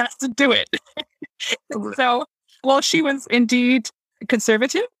sakes, you just do it. So while she was indeed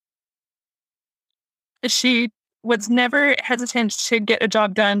conservative, she was never hesitant to get a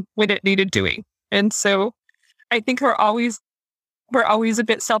job done when it needed doing. And so I think we're always a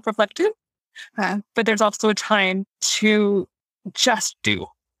bit self-reflective, but there's also a time to just do.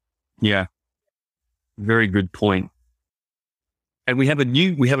 Yeah. Very good point. And we have a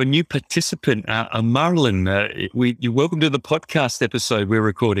new participant, Marlon. You're welcome to the podcast episode we're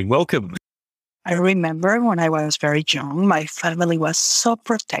recording. Welcome. I remember when I was very young, my family was so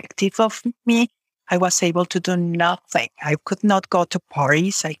protective of me. I was able to do nothing. I could not go to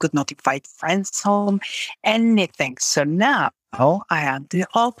parties. I could not invite friends home, anything. So now I am the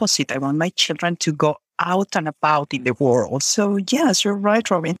opposite. I want my children to go out and about in the world. So yes, you're right,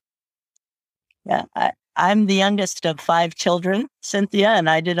 Robin. Yeah, I'm the youngest of 5 children, Cynthia, and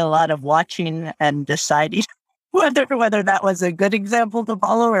I did a lot of watching and deciding whether that was a good example to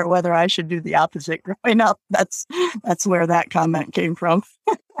follow or whether I should do the opposite growing up. That's where that comment came from.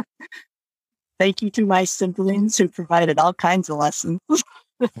 Thank you to my siblings who provided all kinds of lessons.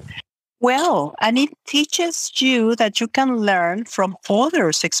 Well, and it teaches you that you can learn from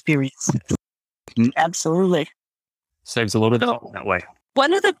others' experiences. Absolutely. Saves a lot of time that way.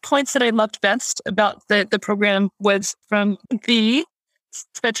 One of the points that I loved best about the program was from the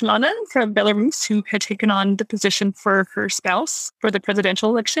Svetlana from Belarus, who had taken on the position for her spouse for the presidential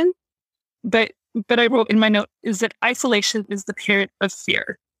election. But I wrote in my note is that isolation is the parent of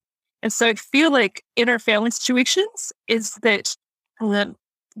fear. And so I feel like in our family situations is that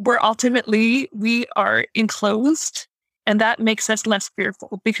we are enclosed, and that makes us less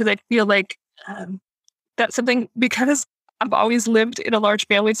fearful, because I feel like that's something, because I've always lived in a large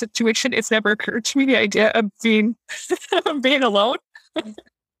family situation. It's never occurred to me the idea of being alone.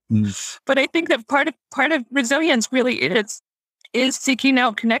 But I think that part of resilience really is seeking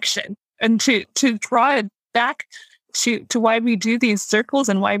out connection, and to draw it back to why we do these circles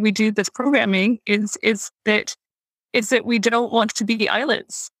and why we do this programming is that we don't want to be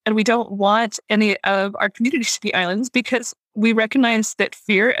islands, and we don't want any of our communities to be islands, because we recognize that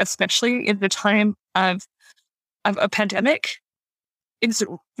fear, especially in the time of a pandemic, is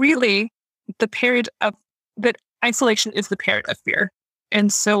really the parent of that. Isolation is the parent of fear.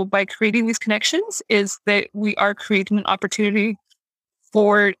 And so by creating these connections is that we are creating an opportunity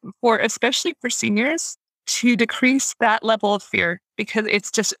for especially for seniors to decrease that level of fear, because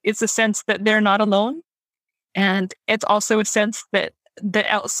it's a sense that they're not alone. And it's also a sense that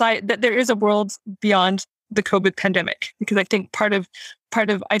there is a world beyond the COVID pandemic, because I think part of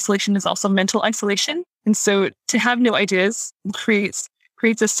isolation is also mental isolation. And so to have new ideas creates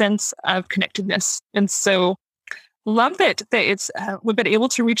a sense of connectedness. And so love it that it's we've been able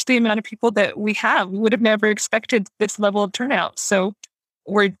to reach the amount of people that we have. We would have never expected this level of turnout. So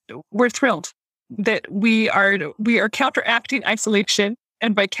we're thrilled that we are counteracting isolation,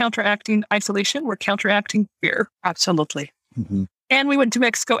 and by counteracting isolation, we're counteracting fear. Absolutely. Mm-hmm. And we went to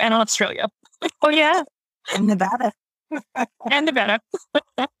Mexico and Australia. Oh yeah, and Nevada. And Nevada.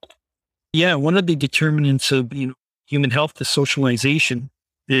 Yeah, one of the determinants of human health is socialization,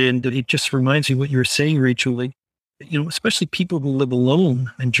 and it just reminds me what you were saying, Rachel. Like, especially people who live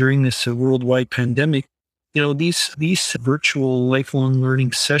alone, and during this worldwide pandemic, these virtual lifelong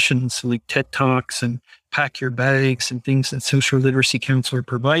learning sessions like TED Talks and Pack Your Bags and things that Social Literacy Council are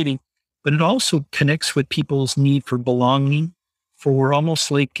providing, but it also connects with people's need for belonging, for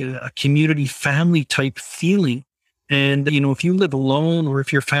almost like a community family type feeling. And, if you live alone, or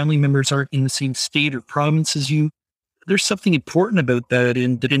if your family members aren't in the same state or province as you, there's something important about that.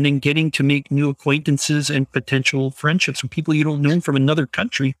 And then getting to make new acquaintances and potential friendships with people you don't know from another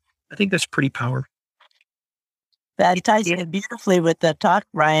country. I think that's pretty powerful. That ties in beautifully with the talk,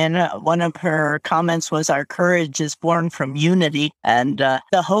 Brian. One of her comments was, our courage is born from unity. And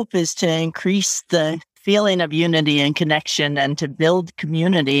the hope is to increase the feeling of unity and connection and to build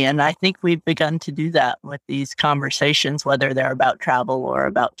community. And I think we've begun to do that with these conversations, whether they're about travel or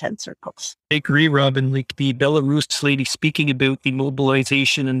about TED Circles. I agree, Robin. Like the Belarus lady speaking about the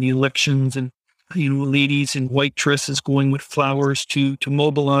mobilization and the elections, and ladies in white dresses going with flowers to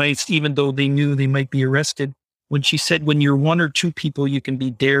mobilize, even though they knew they might be arrested. When she said, when you're 1 or 2 people, you can be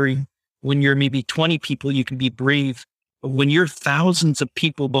daring. When you're maybe 20 people, you can be brave. But when you're thousands of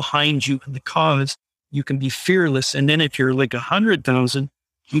people behind you in the cause, you can be fearless. And then if you're like 100,000,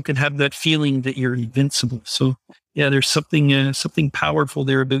 you can have that feeling that you're invincible. So yeah, there's something powerful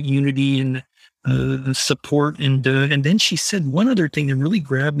there about unity and support. And then she said one other thing that really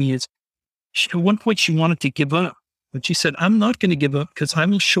grabbed me is, at one point she wanted to give up, but she said, I'm not going to give up, because I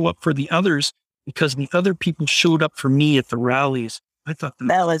will show up for the others, because the other people showed up for me at the rallies. I thought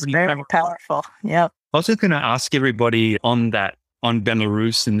that was very powerful. Yeah. I was just going to ask everybody on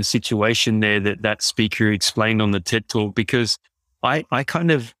Belarus and the situation there that speaker explained on the TED Talk, because I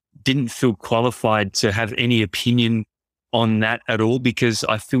kind of didn't feel qualified to have any opinion on that at all, because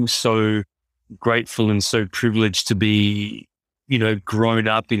I feel so grateful and so privileged to be grown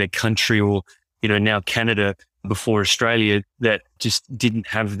up in a country or, now Canada before Australia that just didn't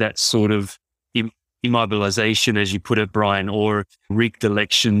have that sort of immobilization, as you put it, Brian, or rigged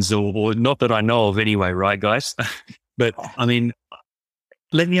elections or not that I know of anyway, right, guys? But I mean,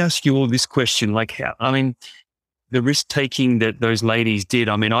 let me ask you all this question. The risk taking that those ladies did,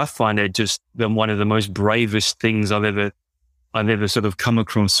 I find it just one of the most bravest things I've ever sort of come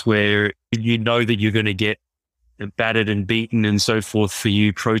across, where you know that you're going to get battered and beaten and so forth for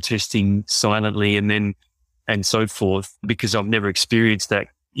you protesting silently and so forth, because I've never experienced that,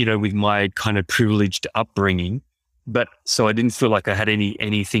 with my kind of privileged upbringing. But so I didn't feel like I had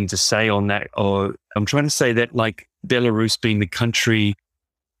anything to say on that. Or I'm trying to say that, like, Belarus being the country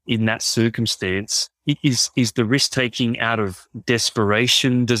in that circumstance, is the risk taking out of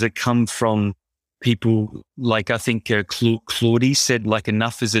desperation? Does it come from people like, I think Claudie said, like,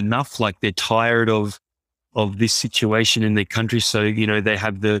 enough is enough, like they're tired of this situation in their country, so they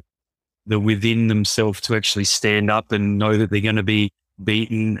have the within themselves to actually stand up and know that they're going to be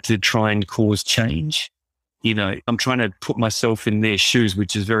beaten to try and cause change. I'm trying to put myself in their shoes,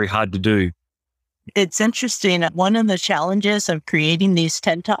 which is very hard to do. It's interesting. One of the challenges of creating these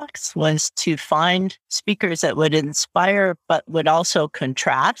TED Talks was to find speakers that would inspire, but would also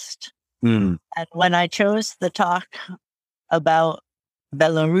contrast. And when I chose the talk about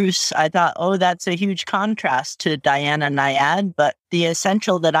Belarus, I thought, that's a huge contrast to Diana Nyad. But the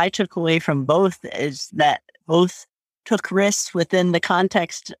essential that I took away from both is that both took risks within the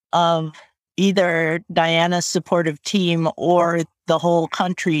context of either Diana's supportive team or the whole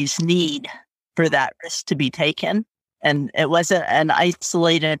country's need for that risk to be taken. And it wasn't an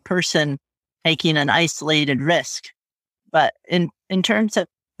isolated person taking an isolated risk. But in terms of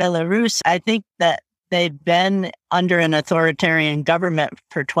Belarus, I think that they've been under an authoritarian government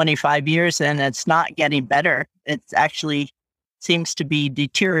for 25 years, and it's not getting better. It actually seems to be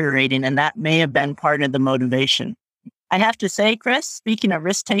deteriorating, and that may have been part of the motivation. I have to say, Chris, speaking of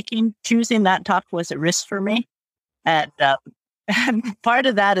risk-taking, choosing that talk was a risk for me. And part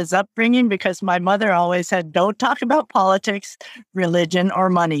of that is upbringing, because my mother always said, don't talk about politics, religion, or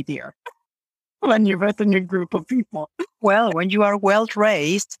money, dear, when you're within your group of people. Well, when you are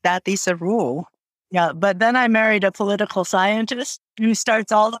well-raised, that is a rule. Yeah, but then I married a political scientist who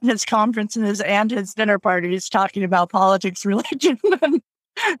starts all of his conferences and his dinner parties talking about politics, religion, and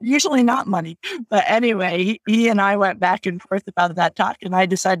usually not money. But anyway, he and I went back and forth about that talk, and I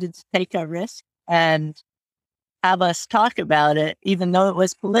decided to take a risk and have us talk about it, even though it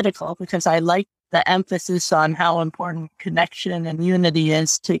was political, because I liked the emphasis on how important connection and unity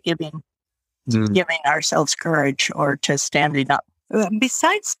is to giving ourselves courage or to standing up.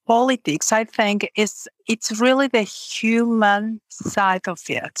 Besides politics, I think it's really the human side of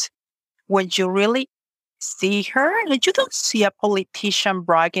it. When you really see her, you don't see a politician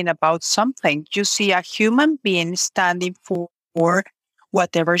bragging about something. You see a human being standing for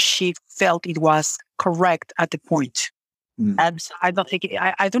whatever she felt it was correct at the point. And I don't think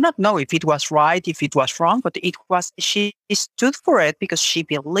I do not know if it was right, if it was wrong, but she stood for it because she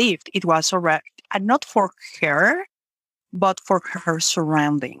believed it was correct, and not for her, but for her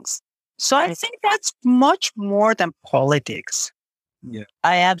surroundings. So I think that's much more than politics. Yeah,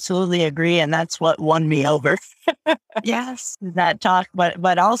 I absolutely agree. And that's what won me over. Yes. That talk.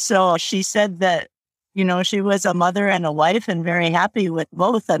 But also she said that, she was a mother and a wife and very happy with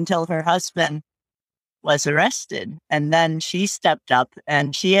both until her husband was arrested. And then she stepped up,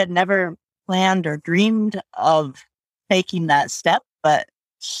 and she had never planned or dreamed of taking that step, but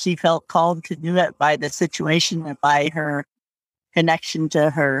she felt called to do it by the situation and by her connection to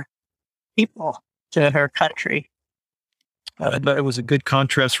her people, to her country. But it was a good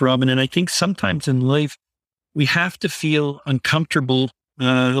contrast, Robin. And I think sometimes in life, we have to feel uncomfortable,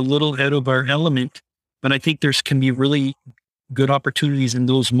 a little out of our element. But I think can be really good opportunities in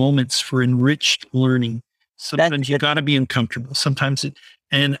those moments for enriched learning. Sometimes you got to be uncomfortable.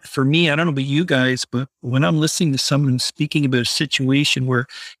 And for me, I don't know about you guys, but when I'm listening to someone speaking about a situation where,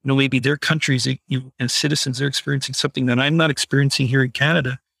 maybe their countries, as citizens, they're experiencing something that I'm not experiencing here in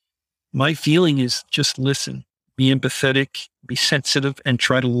Canada, my feeling is just listen, be empathetic, be sensitive, and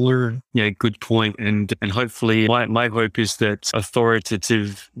try to learn. Yeah, good point. And hopefully my hope is that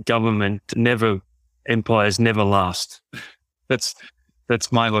authoritative government empires never last. That's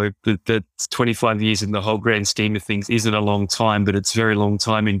my hope, that 25 years in the whole grand scheme of things isn't a long time, but it's a very long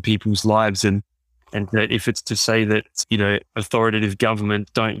time in people's lives. And that if it's to say that, authoritative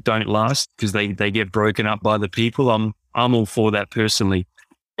government don't last because they get broken up by the people, I'm all for that personally.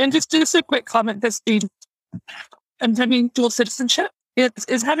 And just a quick comment, I'm having dual citizenship.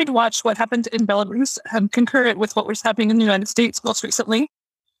 is having watched what happened in Belarus concurrent with what was happening in the United States most recently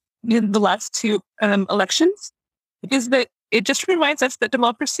in the last two elections, is that it just reminds us that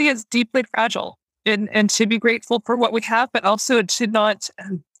democracy is deeply fragile, and to be grateful for what we have, but also to not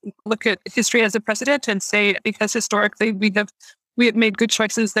look at history as a precedent and say, because historically we have made good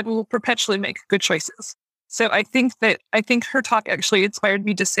choices, that we will perpetually make good choices. So I think her talk actually inspired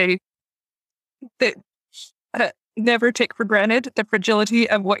me to say that never take for granted the fragility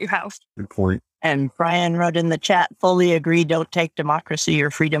of what you have. Good point. And Brian wrote in the chat, fully agree, don't take democracy or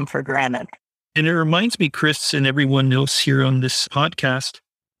freedom for granted. And it reminds me, Chris, and everyone else here on this podcast,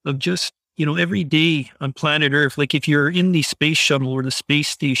 of just, every day on planet Earth, like if you're in the space shuttle or the space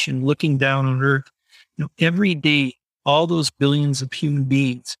station looking down on Earth, every day, all those billions of human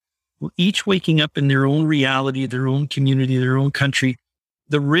beings, each waking up in their own reality, their own community, their own country,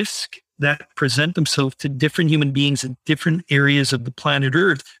 the risk that present themselves to different human beings in different areas of the planet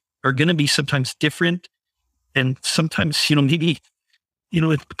Earth are going to be sometimes different. And sometimes, maybe,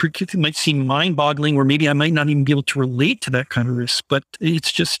 it might seem mind-boggling, or maybe I might not even be able to relate to that kind of risk, but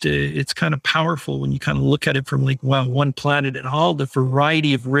it's just, it's kind of powerful when you kind of look at it from like, wow, one planet and all the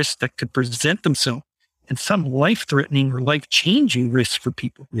variety of risks that could present themselves, and some life-threatening or life-changing risks for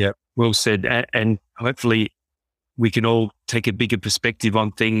people. Yeah, well said. And hopefully we can all take a bigger perspective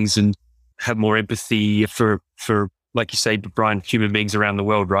on things and have more empathy for, like you say, Brian, human beings around the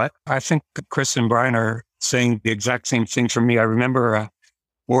world, right? I think Chris and Brian are saying the exact same thing for me. I remember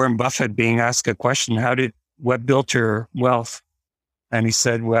Warren Buffett being asked a question, what built your wealth? And he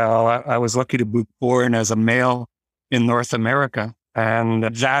said, well, I was lucky to be born as a male in North America. And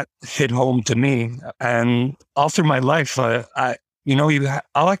that hit home to me. And all through my life, all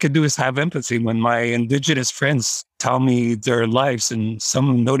I could do is have empathy when my Indigenous friends tell me their lives, and some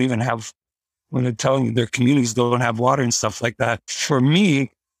of them don't even have, when they're telling you their communities don't have water and stuff like that. For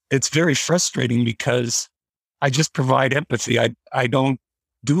me, it's very frustrating because I just provide empathy. I don't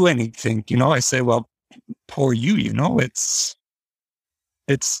do anything. I say, well, poor you,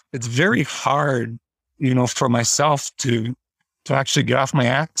 it's very hard, for myself to actually get off my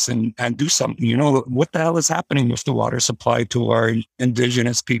ass and do something. What the hell is happening with the water supply to our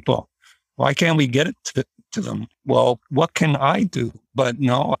Indigenous people? Why can't we get it to them? Well, what can I do? But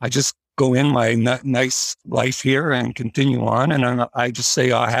no, I just go in my nice life here and continue on. And I just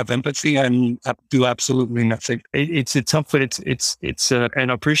say I have empathy and do absolutely nothing. It's a tough, but it's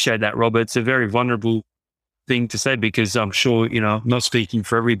and I appreciate that, Robert. It's a very vulnerable thing to say, because I'm sure, I'm not speaking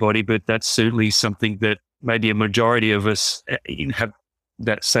for everybody, but that's certainly something that maybe a majority of us have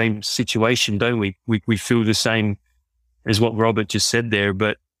that same situation, don't we? We feel the same as what Robert just said there,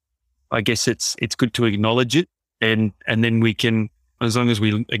 but I guess it's good to acknowledge it. And then we can, as long as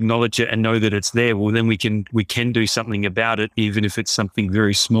we acknowledge it and know that it's there, well, then we can do something about it, even if it's something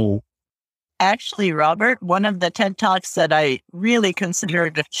very small. Actually, Robert, one of the TED Talks that I really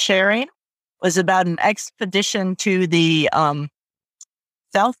considered sharing was about an expedition to the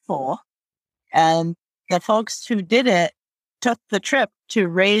South Pole. And the folks who did it took the trip to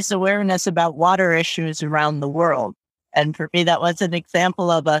raise awareness about water issues around the world. And for me, that was an example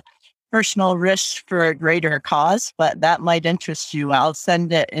of a personal risk for a greater cause, but that might interest you. I'll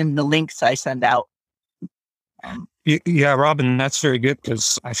send it in the links I send out. Yeah, Robin, that's very good,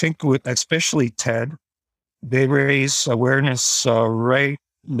 because I think with especially TED, they raise awareness right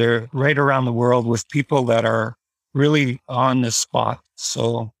around the world with people that are really on the spot.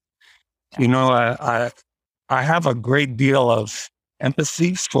 So, I have a great deal of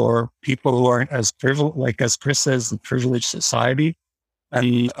empathy for people who aren't as privileged, like as Chris says, the privileged society.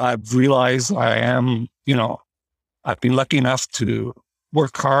 And I've realized I am, I've been lucky enough to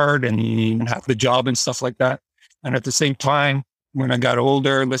work hard and have the job and stuff like that. And at the same time, when I got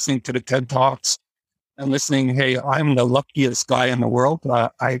older, listening to the TED Talks and listening, hey, I'm the luckiest guy in the world.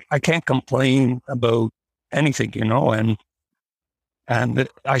 I can't complain about anything, and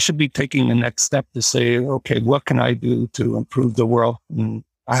I should be taking the next step to say, okay, what can I do to improve the world? And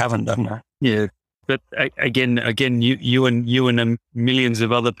I haven't done that. Yeah. But again, you and millions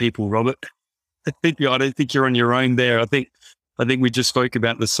of other people, Robert, I don't think you're on your own there. I think we just spoke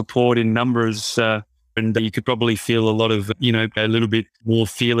about the support in numbers, and you could probably feel a lot of, a little bit more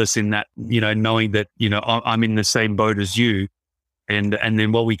fearless in that, knowing that, I'm in the same boat as you. And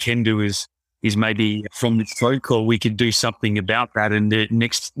then what we can do is maybe from this phone call, we could do something about that. And the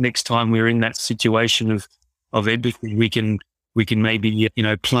next time we're in that situation of empathy, we can maybe,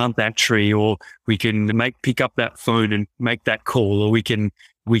 plant that tree, or we can pick up that phone and make that call, or we can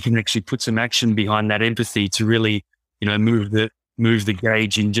actually put some action behind that empathy to really, move the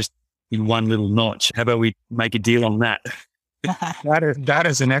gauge in one little notch. How about we make a deal on that? That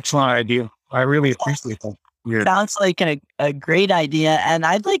is an excellent idea. I really appreciate that. Yeah. Sounds like a great idea. And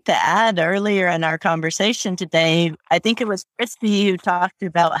I'd like to add, earlier in our conversation today, I think it was Christy who talked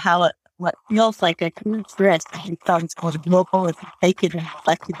about how what feels like a huge risk becomes more global if you take it in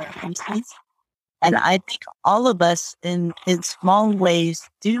collective pieces. And I think all of us in small ways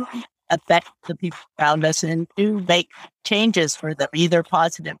do affect the people around us and do make changes for them, either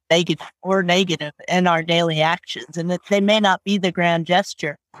positive, negative in our daily actions. And that they may not be the grand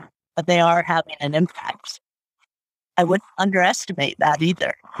gesture, but they are having an impact. I wouldn't underestimate that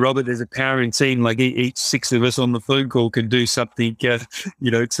either. Robert, there's a power in seeing like each six of us on the phone call can do something,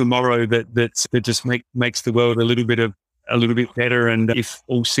 tomorrow that just makes the world a little bit better. And if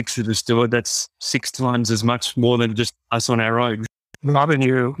all six of us do it, that's 6 times as much more than just us on our own. Robin,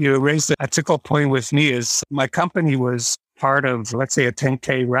 you raised a tickle point with me. Is my company was part of, let's say, a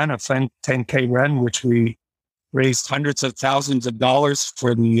 10K run, which we raised hundreds of thousands of dollars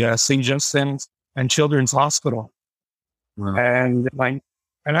for the St. John's and Children's Hospital. Wow. And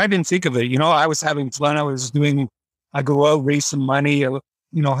I didn't think of it. I was having fun. I go out, raise some money,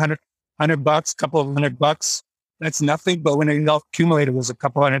 $100, couple of $100. That's nothing. But when it all accumulated, it was a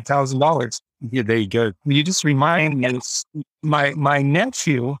couple $100,000. Yeah, there you go. You just remind me, my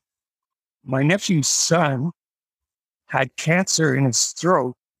nephew's son had cancer in his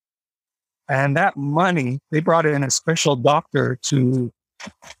throat. And that money, they brought in a special doctor to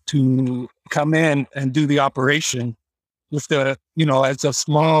come in and do the operation with the, as a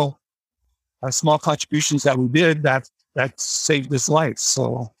small contributions that we did, that saved his life.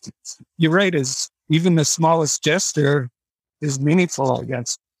 So you're right, is even the smallest gesture is meaningful, I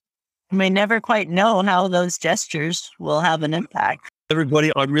guess. You may never quite know how those gestures will have an impact.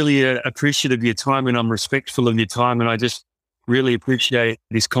 Everybody, I'm really appreciative of your time, and I'm respectful of your time, and I just really appreciate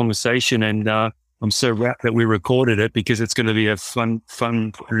this conversation. And I'm so rapt that we recorded it because it's going to be a fun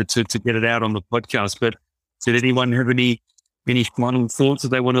to get it out on the podcast. But did anyone have any final thoughts that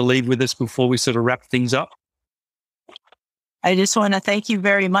they want to leave with us before we sort of wrap things up? I just want to thank you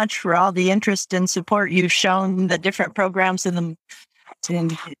very much for all the interest and support you've shown the different programs in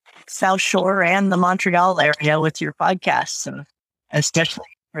South Shore and the Montreal area with your podcasts, and especially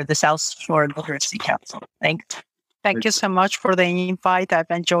for the South Shore Literacy Council. Thanks. Thank you so much for the invite. I've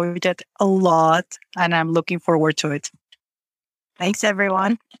enjoyed it a lot, and I'm looking forward to it. Thanks,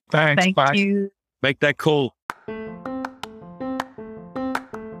 everyone. Thanks. Thank Bye. you. Make that call.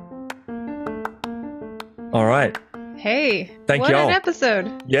 All right. Hey, Thank what y'all. an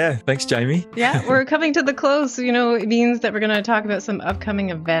episode. Yeah. Thanks, Jamie. Yeah, we're coming to the close. It means that we're going to talk about some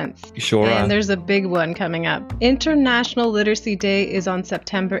upcoming events. Sure. And there's a big one coming up. International Literacy Day is on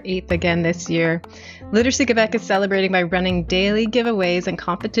September 8th again this year. Literacy Quebec is celebrating by running daily giveaways and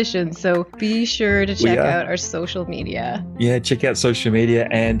competitions. So be sure to check out our social media. Yeah, check out social media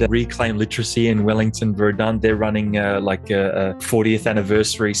and Reclaim Literacy in Wellington, Verdun. They're running a 40th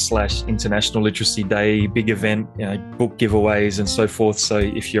anniversary / International Literacy Day big event, book giveaways and so forth. So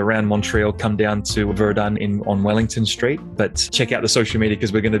if you're around Montreal, come down to Verdun on Wellington Street. But check out the social media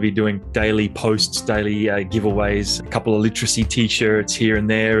because we're going to be doing daily posts, daily giveaways, a couple of literacy t-shirts here and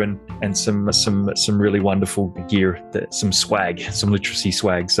there, and some really wonderful gear, some swag, some literacy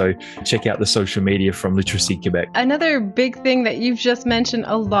swag. So check out the social media from Literacy Quebec. Another big thing that you've just mentioned,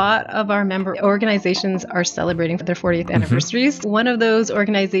 a lot of our member organizations are celebrating their 40th anniversaries. One of those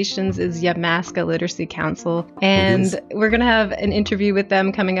organizations is Yamaska Literacy Council, and we're going to have an interview with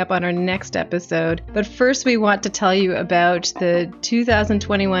them coming up on our next episode. But first, we want to tell you about the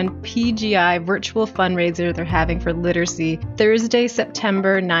 2021 PGI virtual fundraiser they're having for literacy, Thursday,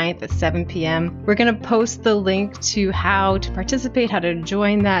 September 9th at 7 p.m. We're going to post the link to how to participate, how to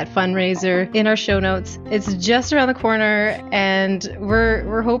join that fundraiser in our show notes. It's just around the corner, and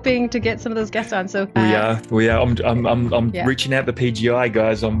we're hoping to get some of those guests on. So we are. I'm reaching out to PGI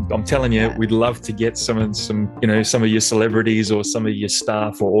guys. I'm telling you, we'd love to get some of your celebrities or some of your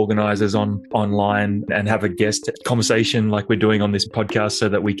staff or organizers online and have a guest conversation like we're doing on this podcast, so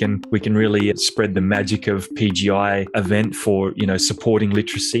that we can really spread the magic of PGI event for supporting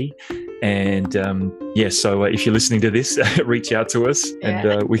literacy. And so if you're listening to this, reach out to us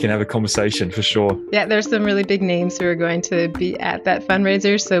and we can have a conversation for sure. Yeah, there's some really big names who are going to be at that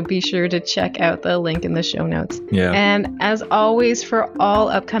fundraiser, so be sure to check out the link in the show notes. Yeah. And as always, for all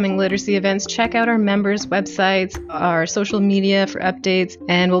upcoming literacy events, check out our members' websites, our social media for updates,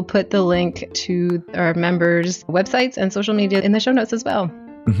 and we'll put the link to our members' websites and social media in the show notes as well.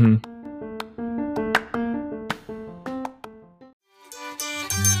 Mm-hmm.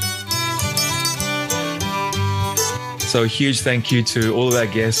 So a huge thank you to all of our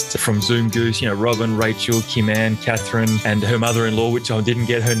guests from Zoom Goose, Robin, Rachel, Kim-Ann, Catherine, and her mother-in-law, which I didn't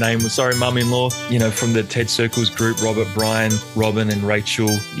get her name. Sorry, mum-in-law. From the TED Circles group, Robert, Brian, Robin, and Rachel.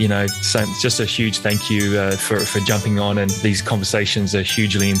 So just a huge thank you for jumping on. And these conversations are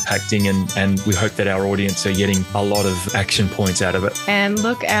hugely impacting, and we hope that our audience are getting a lot of action points out of it. And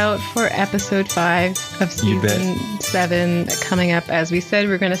look out for episode 5 of season 7 coming up. As we said,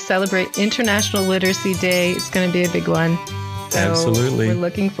 we're going to celebrate International Literacy Day. It's going to be a big one. So absolutely. We're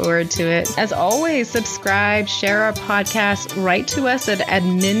looking forward to it. As always, subscribe, share our podcast, write to us at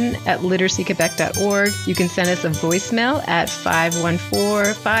admin@literacyquebec.org. You can send us a voicemail at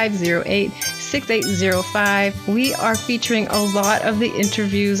 514-508-6805. We are featuring a lot of the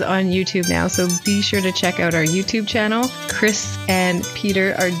interviews on YouTube now, so be sure to check out our YouTube channel. Chris and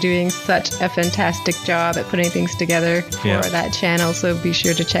Peter are doing such a fantastic job at putting things together for that channel, so be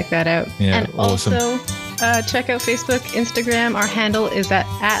sure to check that out. Yeah, and awesome. Also, check out Facebook, Instagram. Our handle is at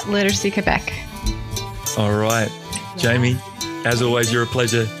Literacy Quebec. All right. Jamie, as always, you're a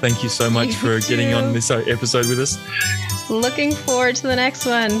pleasure. Thank you so much for getting on this episode with us. Looking forward to the next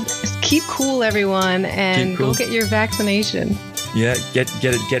one. Keep cool, everyone, and go get your vaccination. Yeah, get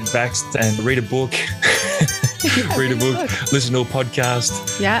vaxxed and read a book. Read a book, listen to a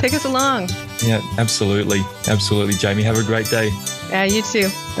podcast. Yeah, take us along. Yeah, absolutely. Absolutely, Jamie. Have a great day. Yeah, you too.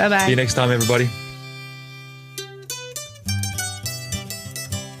 Bye-bye. See you next time, everybody.